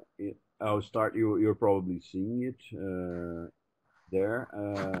 I'll start. You're probably seeing it there.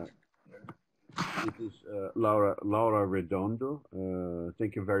 It is Laura Redondo.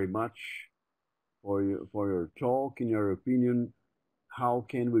 Thank you very much for your talk. In your opinion, how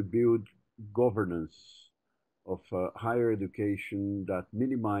can we build governance of higher education that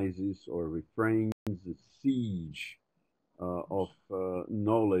minimizes or refrains the siege of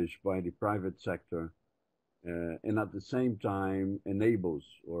knowledge by the private sector, and at the same time enables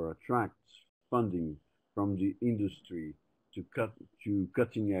or attracts funding from the industry to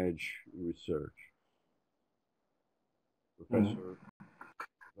cutting edge research?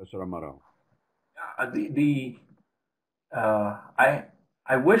 Professor Amaral.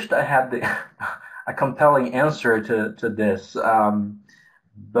 I wished I had a compelling answer to this,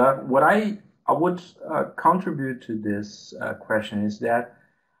 but what I would contribute to this question is that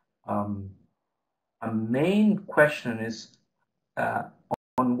a main question is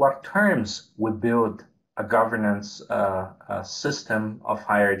on what terms we build a governance system of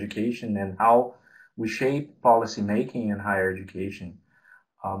higher education and how we shape policy making in higher education.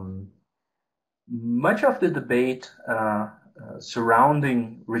 Much of the debate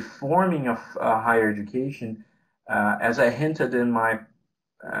surrounding reforming of higher education, as I hinted in my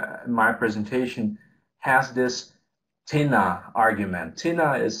presentation, has this TINA argument.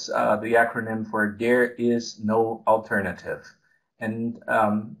 TINA is the acronym for there is no alternative. And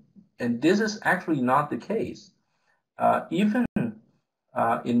this is actually not the case. Even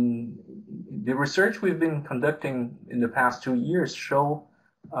in the research we've been conducting in the past 2 years show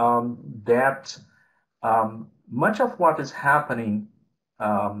that much of what is happening,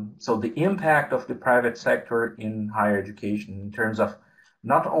 so the impact of the private sector in higher education in terms of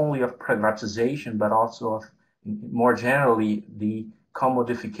not only of privatization, but also of more generally the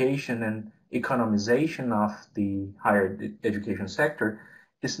commodification and economization of the higher education sector,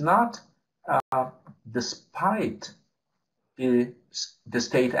 is not despite the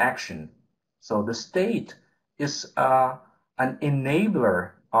state action. So the state is an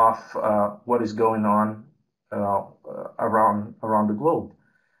enabler of what is going on around the globe.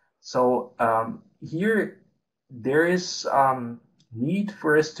 So here there is need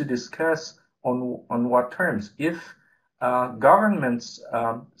for us to discuss on what terms. If governments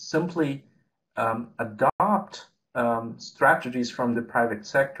simply adopt strategies from the private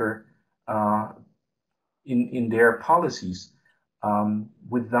sector in their policies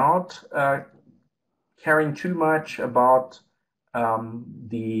without caring too much about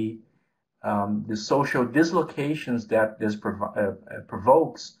the social dislocations that this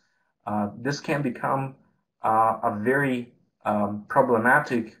provokes, this can become a very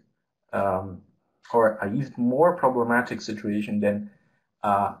problematic or an even more problematic situation than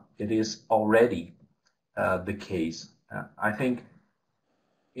it is already the case. I think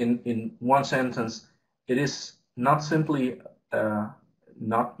in one sentence, it is not simply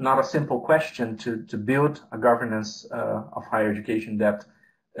not a simple question to build a governance of higher education that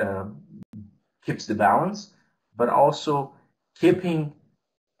keeps the balance, but also keeping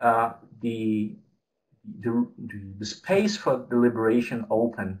the space for deliberation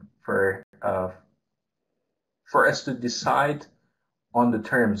open for us to decide on the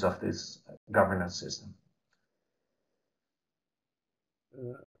terms of this governance system.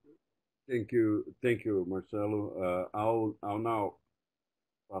 Thank you, Marcelo. I'll now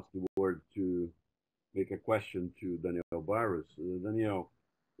pass the word to make a question to Daniel Barros. Daniel,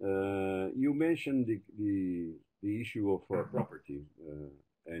 you mentioned the issue of property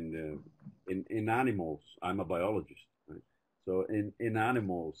and in animals. I'm a biologist, right? So in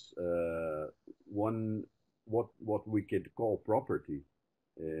animals, what we could call property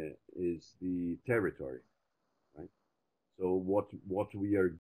is the territory, right? So what we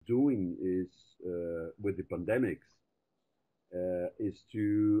are doing is with the pandemics is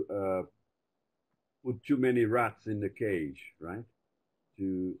to put too many rats in the cage, right?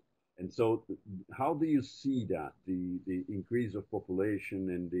 And so how do you see that the increase of population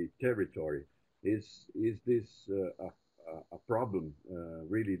and the territory? Is this a problem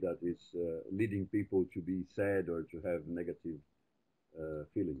really that is leading people to be sad or to have negative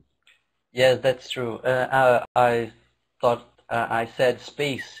feelings? Yes, that's true. I thought I said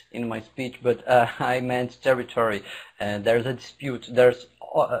space in my speech, but I meant territory. There's a dispute. There's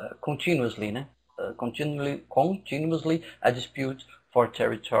continuously a dispute for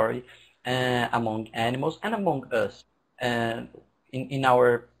territory among animals and among us. In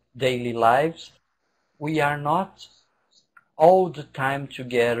our daily lives, we are not all the time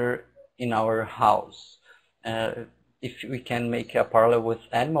together in our house. If we can make a parallel with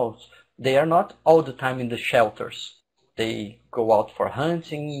animals, they are not all the time in the shelters. They go out for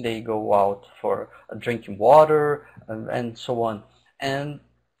hunting, they go out for drinking water, and so on. And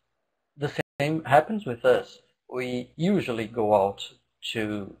the same happens with us. We usually go out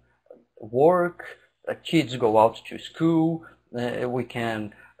to work, kids go out to school, we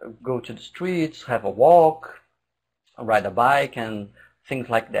can go to the streets, have a walk, ride a bike, and things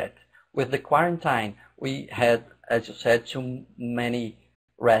like that. With the quarantine, we had, as you said, too many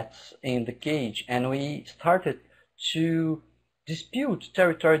rats in the cage, and we started to dispute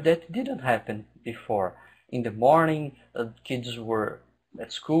territory that didn't happen before. In the morning, kids were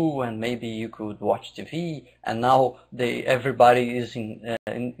at school and maybe you could watch TV, and now everybody is in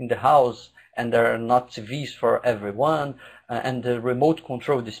the house and there are not TVs for everyone, and the remote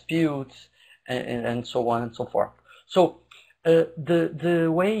control disputes and so on and so forth. So the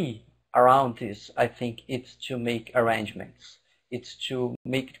way around this, I think, it's to make arrangements. It's to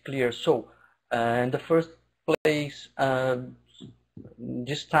make it clear. So in the first place,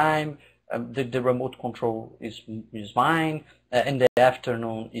 this time the remote control is mine. In the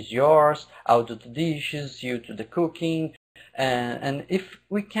afternoon is yours. I'll do the dishes, you do the cooking, and if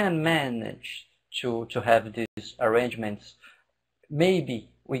we can manage to have these arrangements, maybe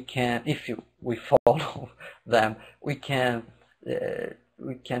we can, if we follow them, we can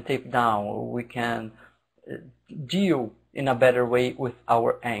tape down, we can deal in a better way with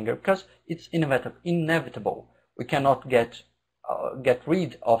our anger, because it's inevitable. We cannot get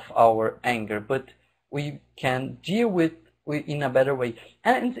rid of our anger, but we can deal with in a better way.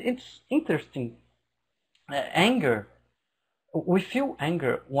 And it's interesting. Anger, we feel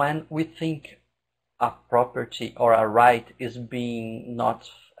anger when we think a property or a right is being not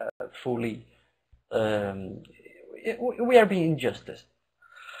fully, we are being injustice.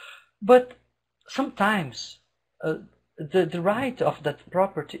 But sometimes the right of that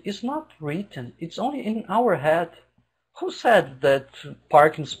property is not written. It's only in our head. Who said that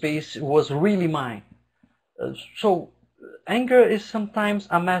parking space was really mine? So anger is sometimes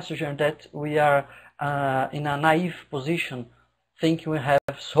a messenger that we are in a naive position, thinking we have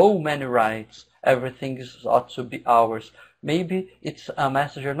so many rights, everything ought to be ours. Maybe it's a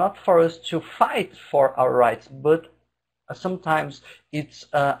messenger not for us to fight for our rights, but sometimes it's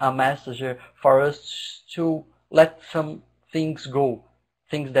a messenger for us to let some things go,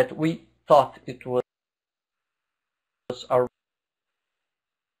 things that we thought it was our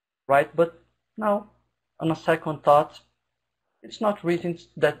right, but now, on a second thought, it's not written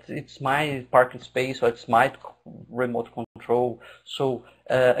that it's my parking space or it's my remote control. So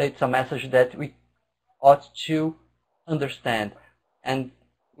it's a message that we ought to understand, and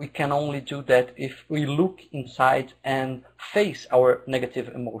we can only do that if we look inside and face our negative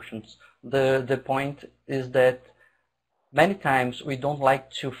emotions. The point is that many times we don't like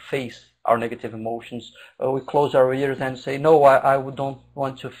to face our negative emotions. We close our ears and say, no, I don't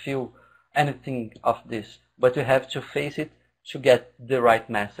want to feel anything of this. But you have to face it to get the right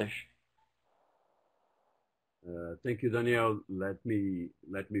message. Thank you, Daniel. Let me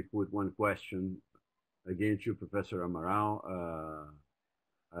put one question again to Professor Amaral.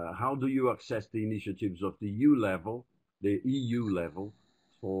 How do you assess the initiatives of the EU level,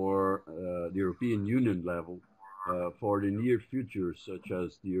 for the European Union level, for the near future, such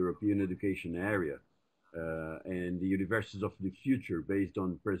as the European education area and the universities of the future, based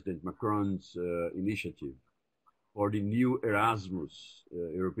on President Macron's initiative, for the new Erasmus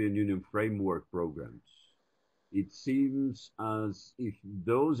European Union framework programs? It seems as if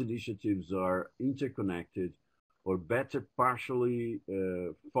those initiatives are interconnected or better partially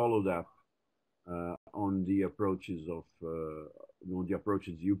followed up on the approaches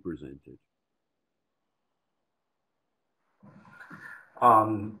you presented.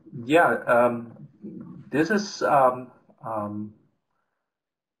 This is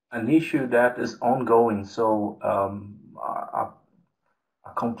an issue that is ongoing. So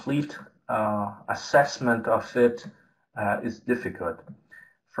a complete assessment of it is difficult.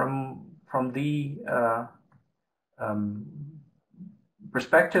 From the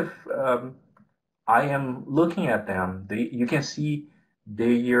perspective I am looking at them, you can see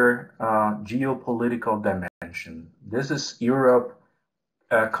their geopolitical dimension. This is Europe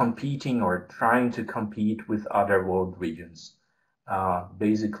competing or trying to compete with other world regions,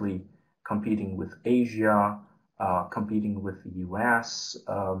 basically competing with Asia, competing with the US,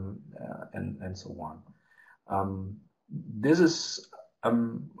 and so on. This is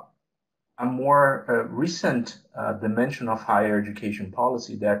a more recent dimension of higher education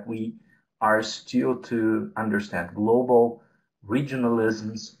policy that we are still to understand global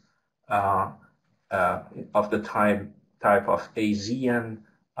regionalisms of the type of ASEAN,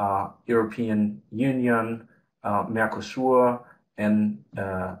 European Union, Mercosur, and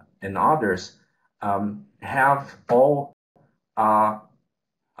others have all a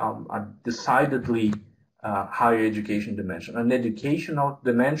decidedly higher education dimension, an educational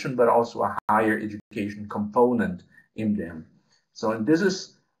dimension, but also a higher education component in them. So, and this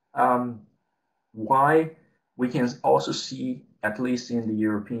is why we can also see, at least in the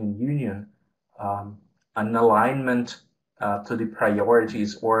European Union, an alignment to the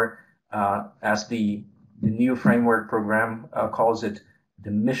priorities, or as the new framework program calls it,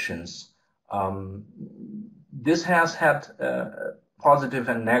 the missions. This has had positive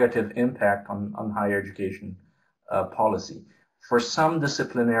and negative impact on higher education policy. For some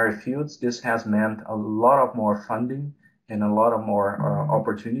disciplinary fields, this has meant a lot of more funding and a lot of more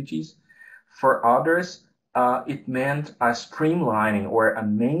opportunities. For others, it meant a streamlining or a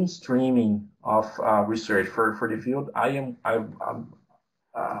mainstreaming of research for the field. I've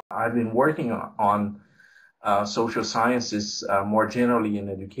been working on social sciences more generally, in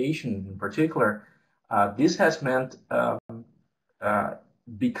education in particular. This has meant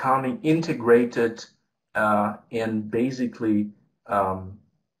becoming integrated and basically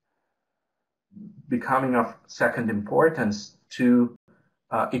becoming of second importance to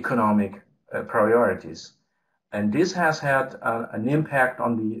economic priorities. And this has had an impact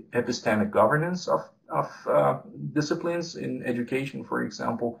on the epistemic governance of disciplines in education. For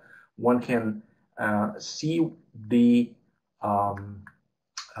example, one can see the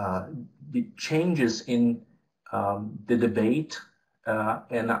changes in the debate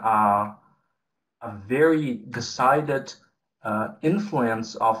and a very decided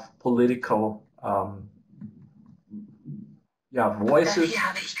influence of political voices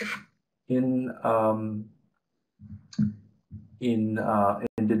in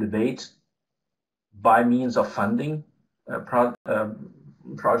the debate by means of funding,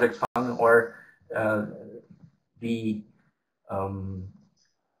 project funding, or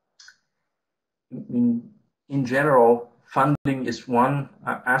in general, funding is one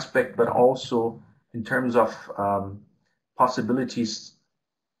aspect, but also in terms of possibilities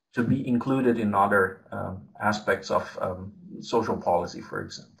to be included in other aspects of social policy, for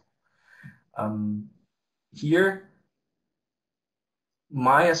example. Here,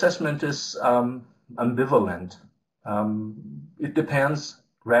 my assessment is ambivalent. It depends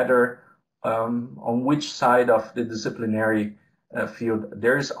rather on which side of the disciplinary field.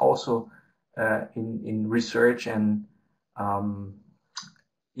 There is also in research and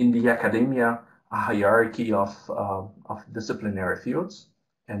in the academia a hierarchy of disciplinary fields,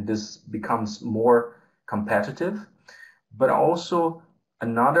 and this becomes more competitive. But also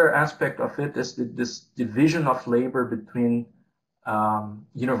another aspect of it is this division of labor between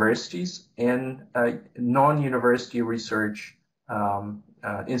universities and non-university research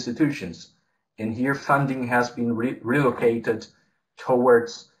institutions. And here funding has been relocated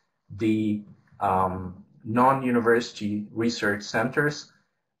towards the non-university research centers,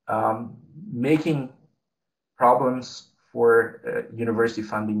 making problems for university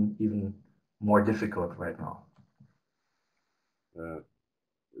funding even more difficult right now.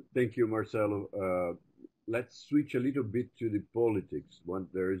 Thank you, Marcelo. Let's switch a little bit to the politics.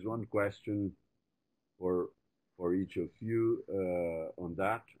 There is one question for each of you on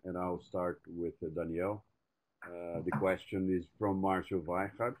that, and I'll start with Daniel. The question is from Marcel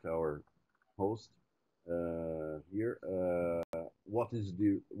Weichert, our host here. What's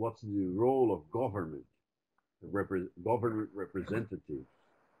the role of government representatives,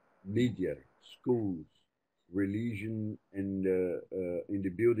 media, schools, religion, and in the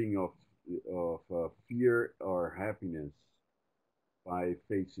building of fear or happiness by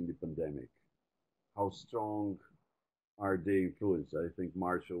facing the pandemic? How strong are they influenced? I think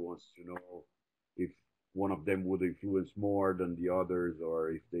Marshall wants to know if one of them would influence more than the others,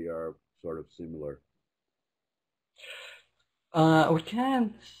 or if they are sort of similar. We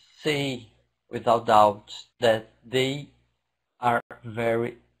can say without doubt that they are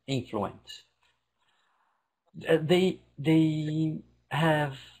very influenced. They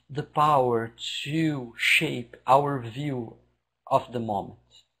have the power to shape our view of the moment,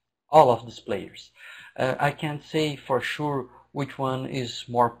 all of these players. I can't say for sure which one is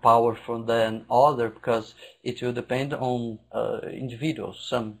more powerful than other, because it will depend on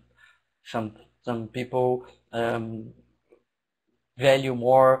individuals. Some people value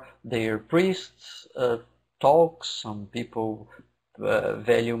more their priests' talks, some people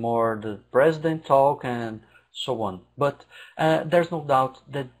value more the president talk, and so on. But there's no doubt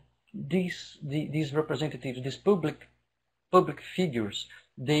that these representatives, these public figures,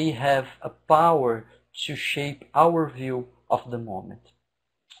 they have a power to shape our view of the moment.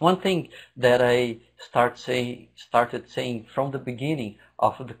 One thing that I started saying from the beginning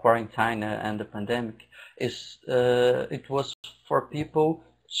of the quarantine and the pandemic is it was for people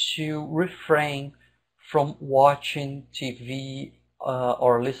to refrain from watching TV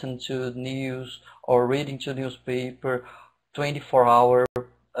or listen to news or reading to newspaper 24 hours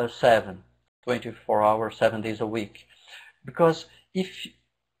 7 days a week. Because if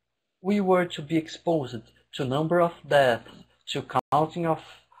we were to be exposed to number of deaths, to counting of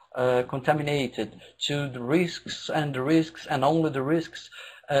contaminated, to the risks and only the risks,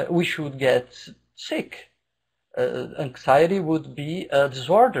 we should get sick. Anxiety would be a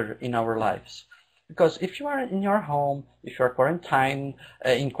disorder in our lives. Because if you are in your home, if you are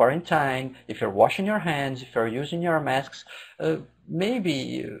in quarantine, if you're washing your hands, if you're using your masks,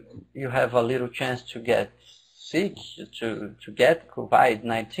 maybe you have a little chance to get sick, to get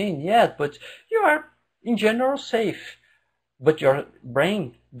COVID-19, yes, but you are in general safe. But your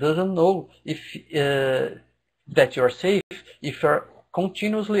brain doesn't know if that you're safe if you're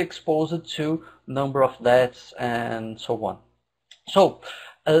continuously exposed to number of deaths and so on. So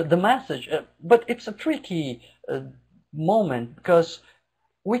the message, but it's a tricky moment because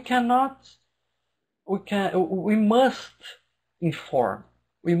we must inform,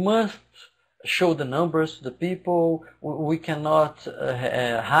 we must show the numbers to the people, we cannot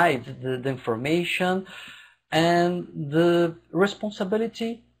hide the information, and the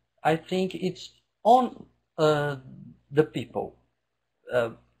responsibility, I think, it's on the people.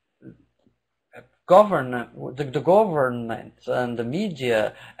 The government and the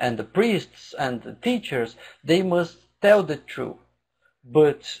media and the priests and the teachers, they must tell the truth.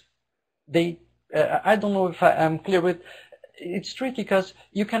 But I don't know if I'm clear with. It's tricky because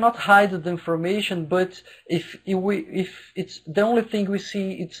you cannot hide the information, but if it's the only thing we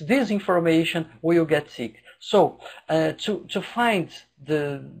see, it's disinformation, we will get sick. So to find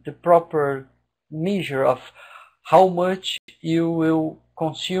the proper measure of how much you will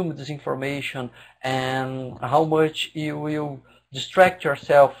consume this information and how much you will distract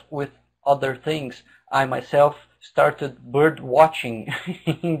yourself with other things. I myself started bird watching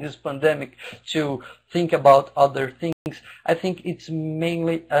in this pandemic to think about other things. I think it's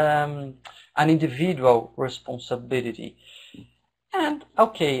mainly an individual responsibility. And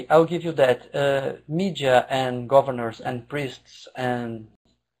okay, I'll give you that. Media and governors and priests and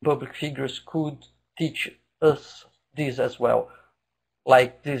public figures could teach us this as well.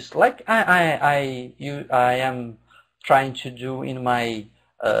 Like this, like I am trying to do in my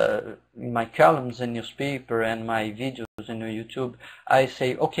columns in newspaper and my videos in YouTube. I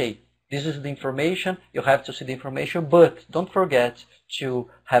say, okay, this is the information, you have to see the information, but don't forget to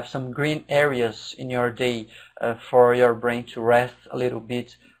have some green areas in your day for your brain to rest a little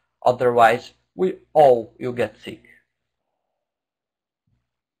bit. Otherwise, we all will get sick.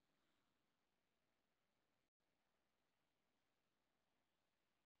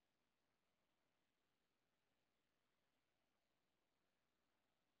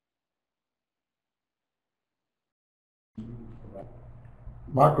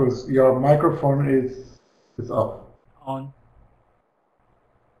 Marcos, your microphone is off. On.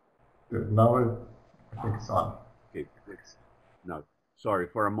 Now I think it's on. Okay, no, sorry.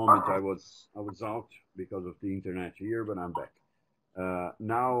 For a moment I was out because of the internet here, but I'm back.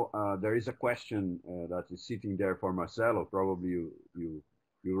 Now there is a question that is sitting there for Marcelo. Probably you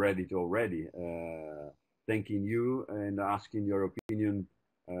read it already. Thanking you and asking your opinion.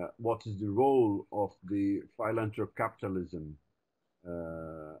 What is the role of the philanthrocapitalism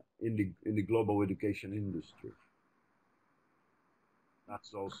in the global education industry?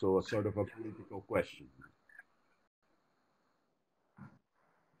 That's also a sort of a political question.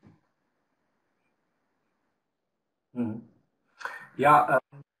 Mm-hmm. Yeah,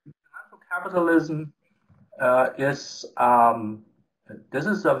 capitalism is this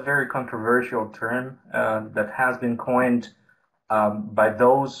is a very controversial term that has been coined by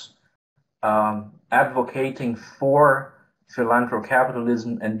those advocating for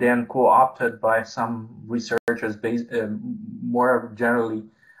philanthrocapitalism and then co-opted by some researchers, more generally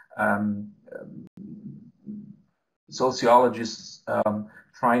sociologists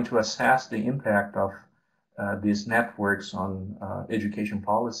trying to assess the impact of these networks on education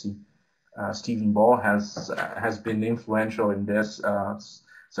policy. Stephen Ball has been influential in this.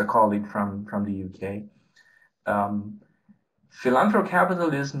 It's a colleague from the UK.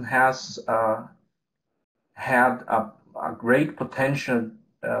 Philanthrocapitalism has had a great potential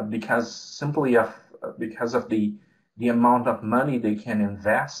because of the amount of money they can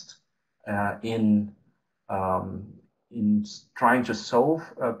invest in trying to solve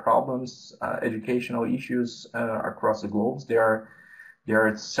problems, educational issues across the globe. There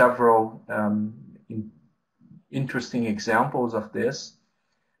are several interesting examples of this,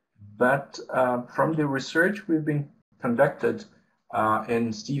 but from the research we've been conducted,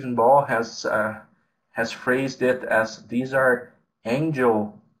 and Stephen Ball has phrased it as these are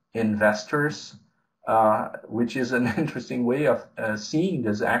angel investors, which is an interesting way of seeing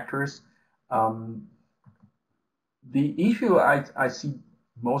these actors. The issue I see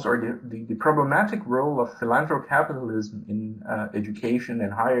most, or the problematic role of philanthrocapitalism in education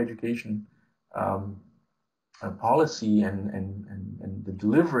and higher education policy and the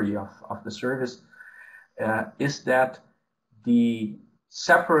delivery of the service, is that the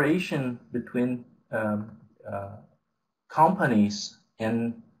separation between companies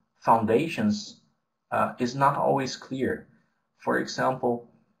and foundations is not always clear. For example,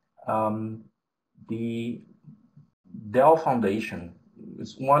 the Dell Foundation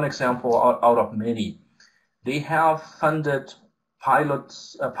is one example out of many. They have funded pilot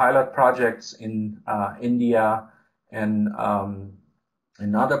projects in India and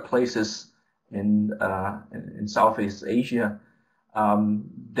in other places in Southeast Asia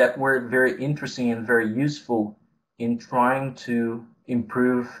that were very interesting and very useful in trying to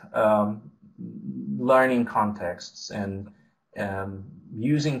improve learning contexts and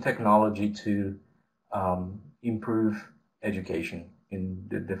using technology to improve education in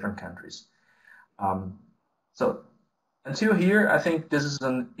the different countries. So until here, I think this is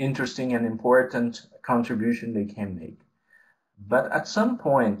an interesting and important contribution they can make. But at some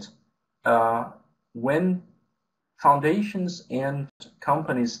point, when foundations and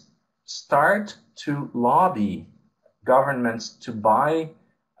companies start to lobby governments to buy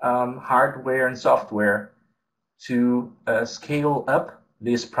hardware and software to scale up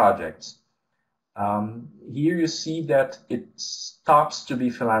these projects, here you see that it stops to be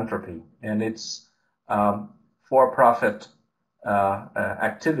philanthropy and it's for-profit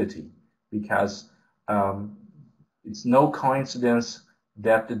activity, because it's no coincidence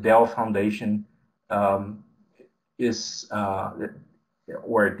that the Dell Foundation is,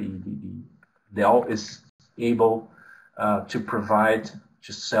 or the Dell is able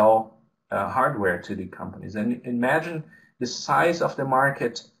to sell hardware to the companies. And imagine the size of the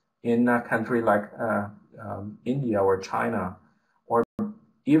market in a country like India or China, or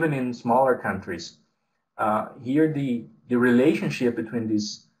even in smaller countries. Here the relationship between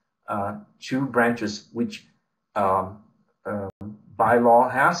these two branches, which by law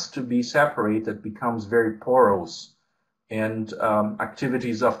has to be separated, becomes very porous, and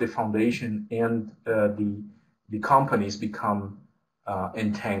activities of the foundation and the companies become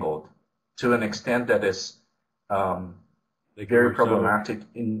entangled to an extent that is very problematic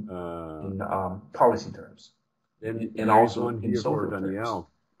in policy terms, and also in social terms.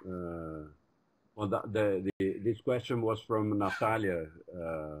 Well, this question was from Natalia,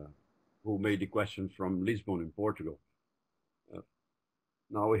 who made the question from Lisbon in Portugal.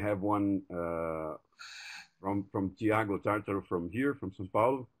 Now we have one from Tiago Tartaro from here, from São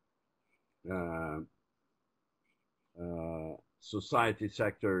Paulo. Society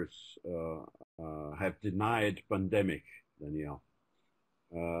sectors have denied pandemic, Daniel.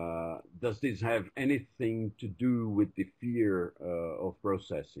 Does this have anything to do with the fear of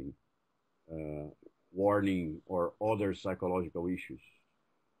processing, warning, or other psychological issues?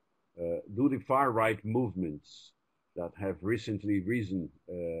 Do the far-right movements that have recently risen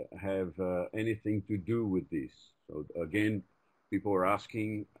have anything to do with this? So again, people are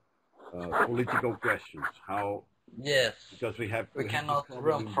asking political questions. How? Yes. Because we cannot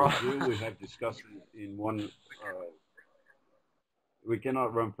run from. We have discussed in one. We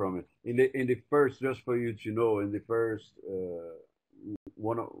cannot run from it. In the first, just for you to know, in the first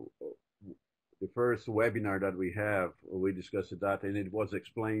the first webinar that we discussed that, and it was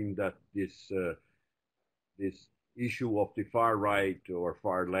explained that this issue of the far right or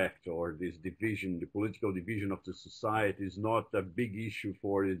far left, or this division, the political division of the society, is not a big issue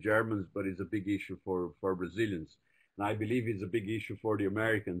for the Germans, but it's a big issue for Brazilians. And I believe it's a big issue for the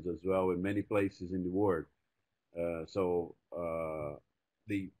Americans as well in many places in the world. So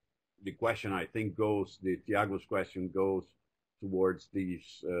the question, I think, Tiago's question goes towards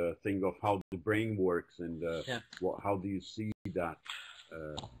this thing of how the brain works, and how do you see that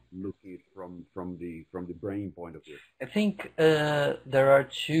looking from the brain point of view? I think there are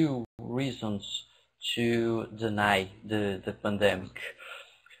two reasons to deny the pandemic.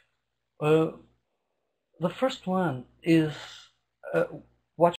 The first one is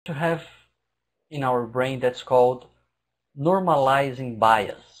what you have in our brain that's called normalizing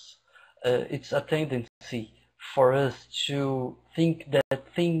bias. it's a tendency for us to think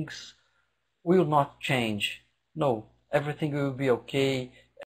that things will not change. No, everything will be okay,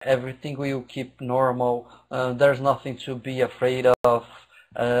 everything will keep normal, there's nothing to be afraid of,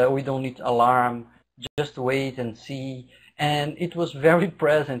 we don't need alarm, just wait and see. And it was very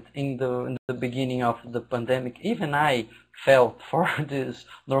present in the beginning of the pandemic. Even I felt for this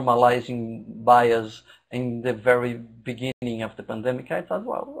normalizing bias in the very beginning of the pandemic. I thought,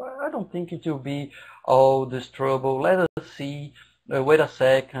 well, I don't think it will be all this trouble. Let us see, wait a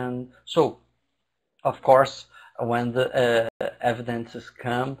second. So, of course, when the evidences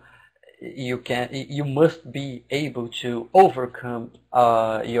come, you must be able to overcome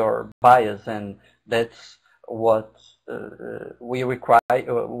your bias, and that's what we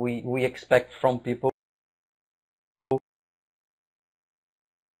require. We expect from people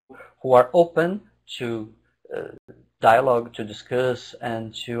who are open to dialogue, to discuss,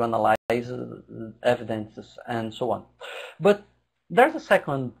 and to analyze evidences and so on. But there's a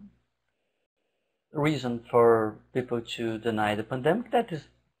second reason for people to deny the pandemic, that is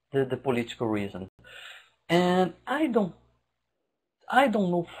the political reason. And I don't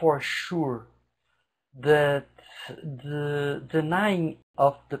know for sure that the denying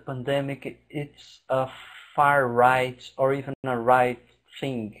of the pandemic it's a far right or even a right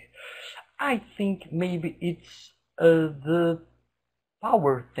thing. I think maybe it's the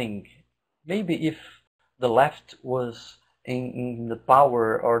power thing. Maybe if the left was in the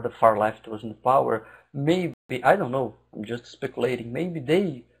power or the far left was in the power, maybe, I don't know, I'm just speculating, maybe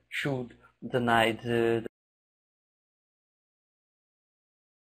they should deny the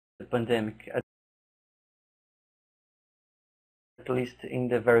pandemic, at least in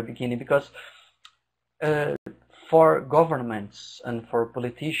the very beginning, because for governments and for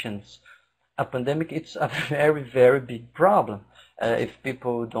politicians, a pandemic it's a very, very big problem. If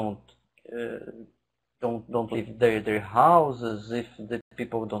people don't leave their houses, if the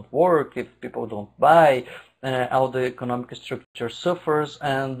people don't work, if people don't buy, all the economic structure suffers,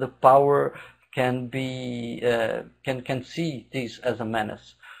 and the power can be can see this as a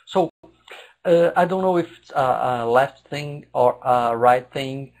menace. So I don't know if it's a left thing or a right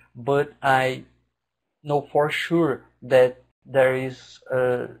thing, but I know for sure that there is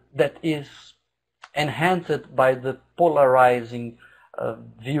that is enhanced by the polarizing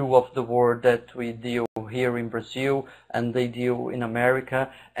view of the world that we deal here in Brazil and they deal in America,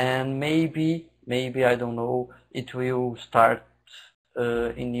 and maybe I don't know, it will start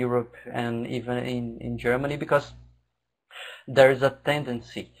in Europe and even in Germany, because there is a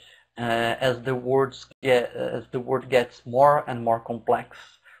tendency as the world gets more and more complex,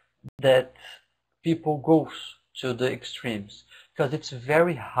 that people goes to the extremes, because it's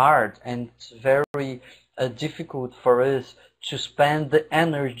very hard and it's very difficult for us to spend the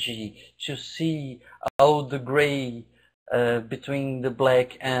energy to see all the gray between the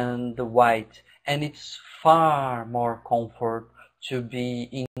black and the white, and it's far more comfort to be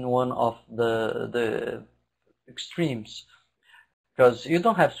in one of the extremes, because you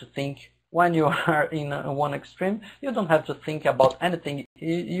don't have to think. When you are in one extreme, you don't have to think about anything.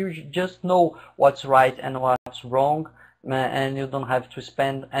 You just know what's right and what's wrong, and you don't have to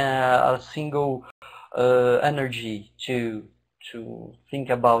spend a single energy to think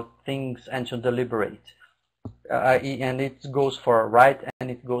about things and to deliberate. And it goes for right and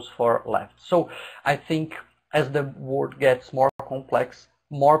it goes for left. So I think as the world gets more complex,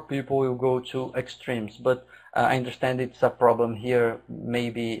 more people will go to extremes. But I understand it's a problem here,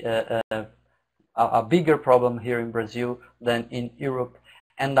 maybe a bigger problem here in Brazil than in Europe.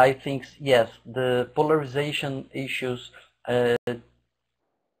 And I think, yes, the polarization issues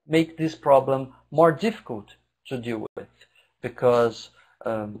make this problem more difficult to deal with, because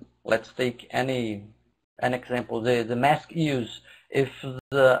let's take an example, the mask use. If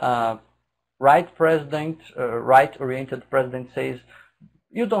the right-oriented president says,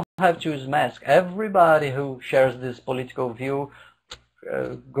 you don't have to use mask, everybody who shares this political view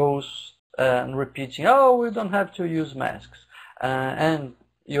goes and repeating, oh, we don't have to use masks. And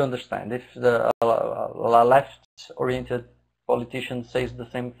you understand, if the left-oriented politician says the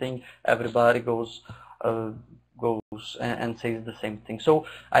same thing, everybody goes and says the same thing. So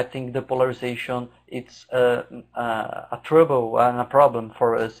I think the polarization, it's a trouble and a problem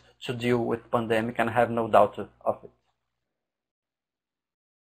for us to deal with pandemic, and I have no doubt of it.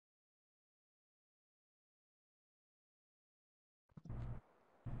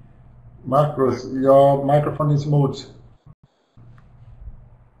 Marcos, your microphone is mute.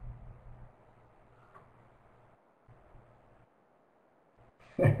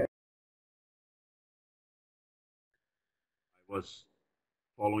 Was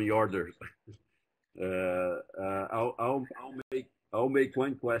following orders. I'll make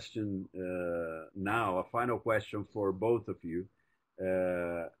one question now, a final question for both of you,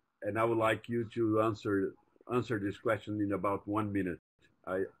 and I would like you to answer this question in about 1 minute.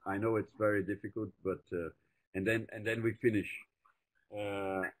 I know it's very difficult, but and then we finish.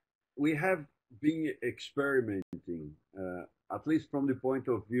 We have been experimenting, at least from the point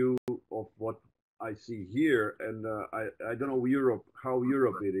of view of what I see here, and I don't know Europe, how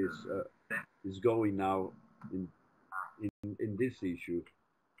Europe it is going now in this issue.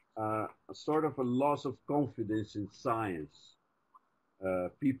 A sort of a loss of confidence in science.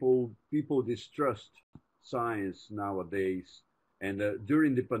 People distrust science nowadays, and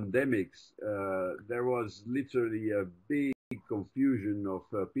during the pandemics, there was literally a big confusion of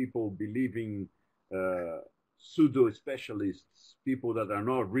people believing pseudo specialists, people that are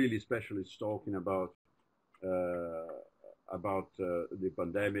not really specialists, talking about the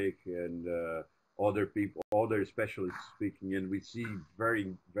pandemic, and other specialists speaking, and we see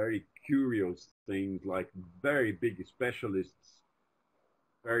very, very curious things like very big specialists,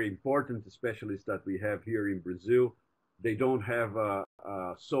 very important specialists that we have here in Brazil. They don't have a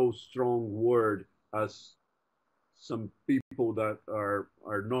so strong word as some people that are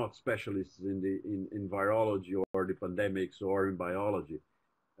not specialists in virology or the pandemics or in biology.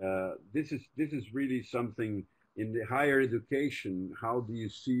 This is really something in the higher education. How do you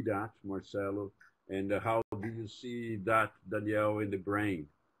see that, Marcelo? And how do you see that, Daniel, in the brain?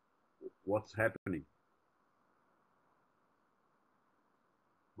 What's happening?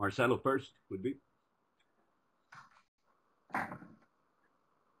 Marcelo first would be.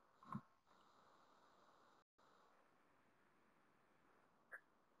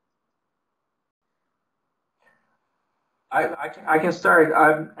 I can start.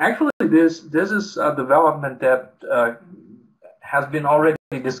 Actually, this is a development that has been already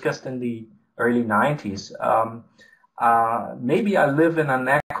discussed in the early 90s. Maybe I live in an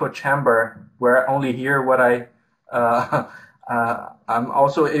echo chamber where I only hear what I'm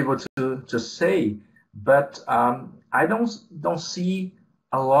also able to say, but I don't see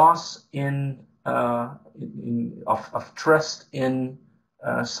a loss of trust in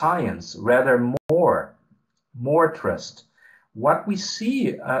science. Rather, more trust. What we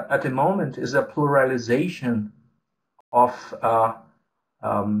see at the moment is a pluralization of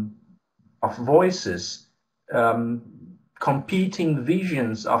voices, competing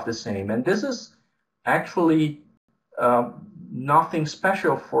visions of the same, and this is actually nothing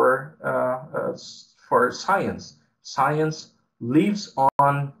special for science. Science lives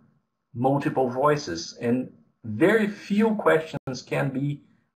on multiple voices, and very few questions can be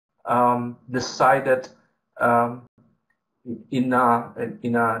decided in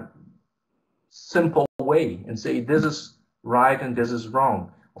a simple way and say this is right and this is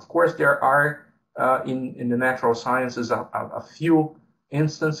wrong. Of course, there are in the natural sciences a few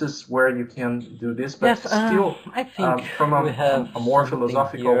instances where you can do this, but yes, still, I think from a more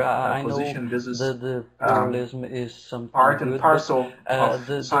philosophical position, this is the pluralism is something part and good, parcel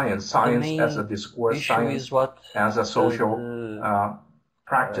of science. Science main as a discourse, science is what as a social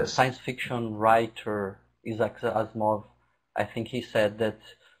practice. Science fiction writer Isaac Asimov, I think he said that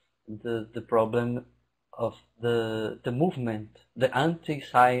the problem of the movement, the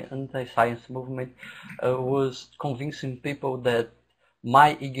anti-science movement, was convincing people that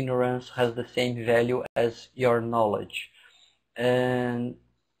my ignorance has the same value as your knowledge. And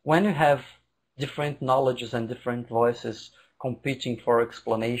when you have different knowledges and different voices competing for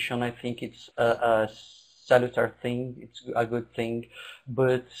explanation, I think it's a salutary thing, it's a good thing.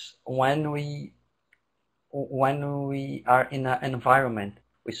 But when we are in an environment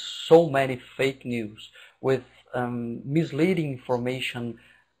with so many fake news, with misleading information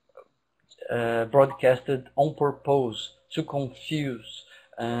broadcasted on purpose to confuse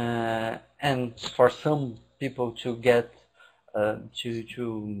and for some people to get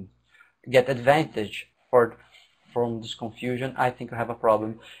advantage from this confusion, I think we have a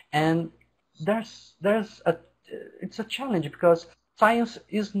problem. And it's a challenge because science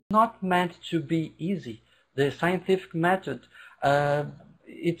is not meant to be easy. The scientific method,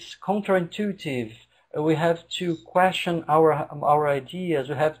 it's counterintuitive. We have to question our ideas.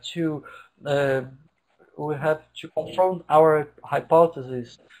 We have to confront our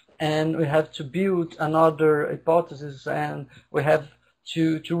hypothesis, and we have to build another hypothesis, and we have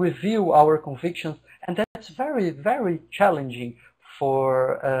to review our convictions, and that's very, very challenging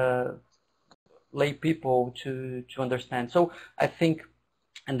for lay people to understand. So I think,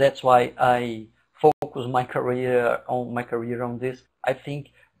 and that's why I focus my career on this. I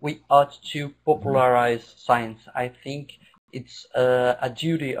think we ought to popularize science. I think it's a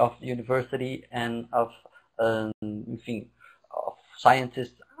duty of the university and of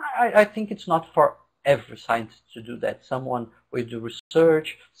scientists. I think it's not for every scientist to do that. Someone will do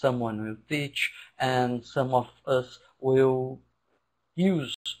research, someone will teach, and some of us will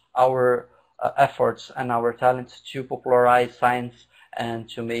use our efforts and our talents to popularize science and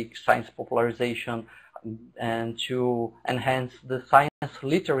to make science popularization and to enhance the science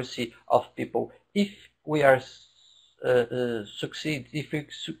literacy of people. If we are if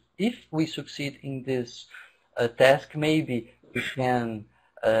we succeed in this task, maybe we can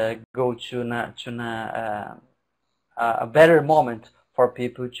go to a better moment for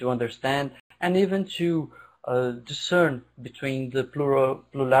people to understand and even to discern between the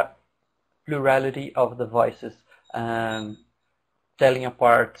plurality of the voices, telling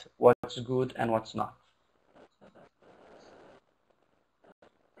apart what's good and what's not.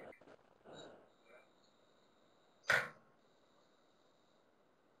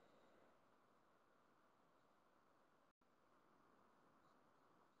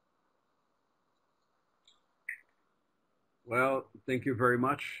 Well, thank you very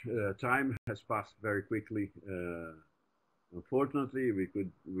much. Time has passed very quickly. Unfortunately,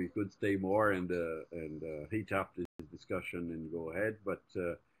 we could stay more and heat up this discussion and go ahead, but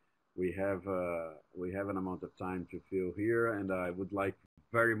we have an amount of time to fill here, and I would like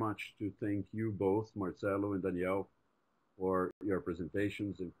very much to thank you both, Marcelo and Daniel, for your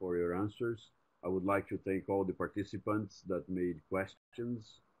presentations and for your answers. I would like to thank all the participants that made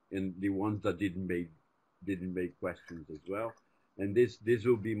questions and the ones that didn't make questions as well. And this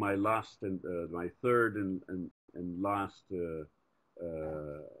will be my last and my third and last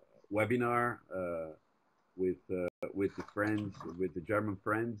webinar with the friends, with the German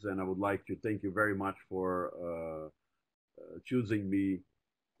friends, and I would like to thank you very much for choosing me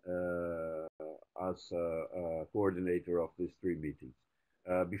as a coordinator of these 3 meetings.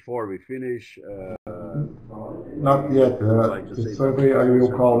 Before we finish, not yet. The survey I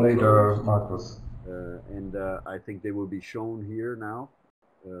will call later, Marcos. And I think they will be shown here now.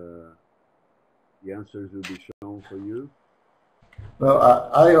 The answers will be shown for you. Well,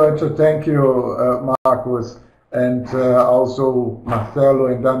 I want to thank you, Marcos, and also Marcelo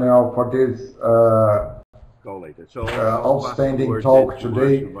and Daniel for this outstanding talk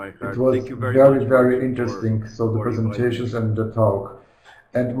today. It was very, very interesting. So the presentations and the talk.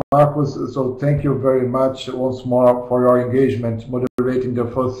 And Marcos, so thank you very much once more for your engagement moderating the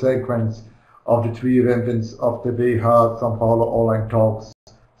first sequence of the 3 events of the DWIH São Paulo Online Talks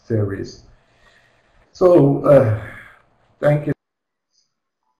series. So, thank you.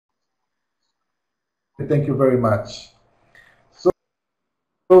 Thank you very much. So,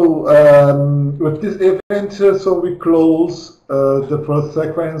 with this event, so we close the first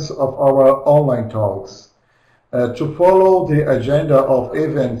sequence of our online talks. To follow the agenda of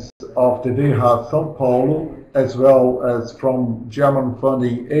events of the DWIH São Paulo, as well as from German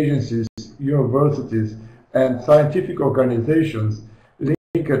funding agencies, universities, and scientific organizations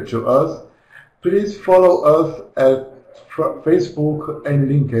linked to us, please follow us at Facebook and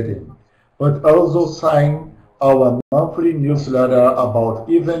LinkedIn, but also sign our monthly newsletter about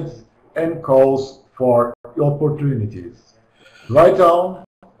events and calls for opportunities. Write down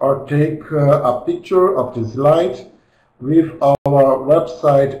or take a picture of the slide with our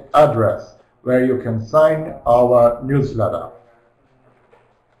website address, where you can sign our newsletter.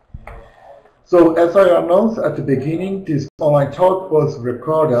 So, as I announced at the beginning, this online talk was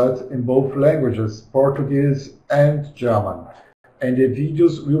recorded in both languages, Portuguese and German, and the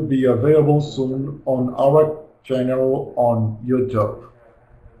videos will be available soon on our channel on YouTube.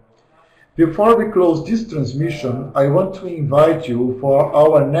 Before we close this transmission, I want to invite you for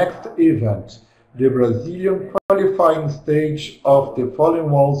our next event, the Brazilian qualifying stage of the Falling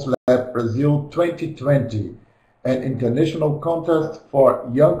Walls Lab Brazil 2020, an international contest for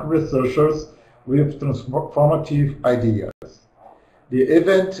young researchers with transformative ideas. The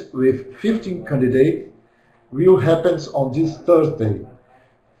event with 15 candidates will happen on this Thursday,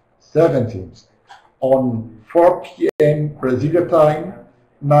 17th, on 4 p.m. Brazilian time,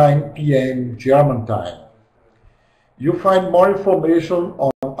 9 p.m. German time. You find more information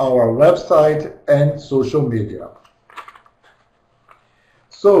on our website and social media.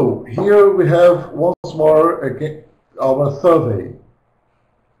 So here we have once more again our survey.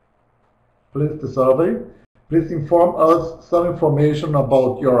 Please, the survey. Please inform us some information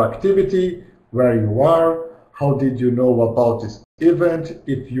about your activity, where you are, how did you know about this event,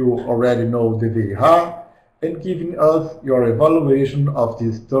 if you already know the DWIH, and giving us your evaluation of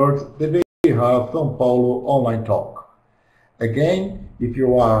this third DWIH São Paulo online talk. Again, if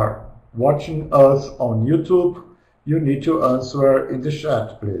you are watching us on YouTube, you need to answer in the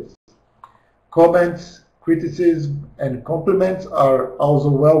chat, please. Comments, criticism, and compliments are also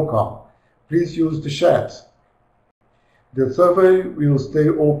welcome. Please use the chat. The survey will stay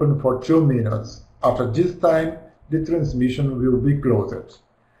open for 2 minutes. After this time, the transmission will be closed.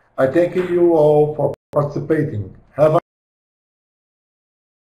 I thank you all for participating. Have a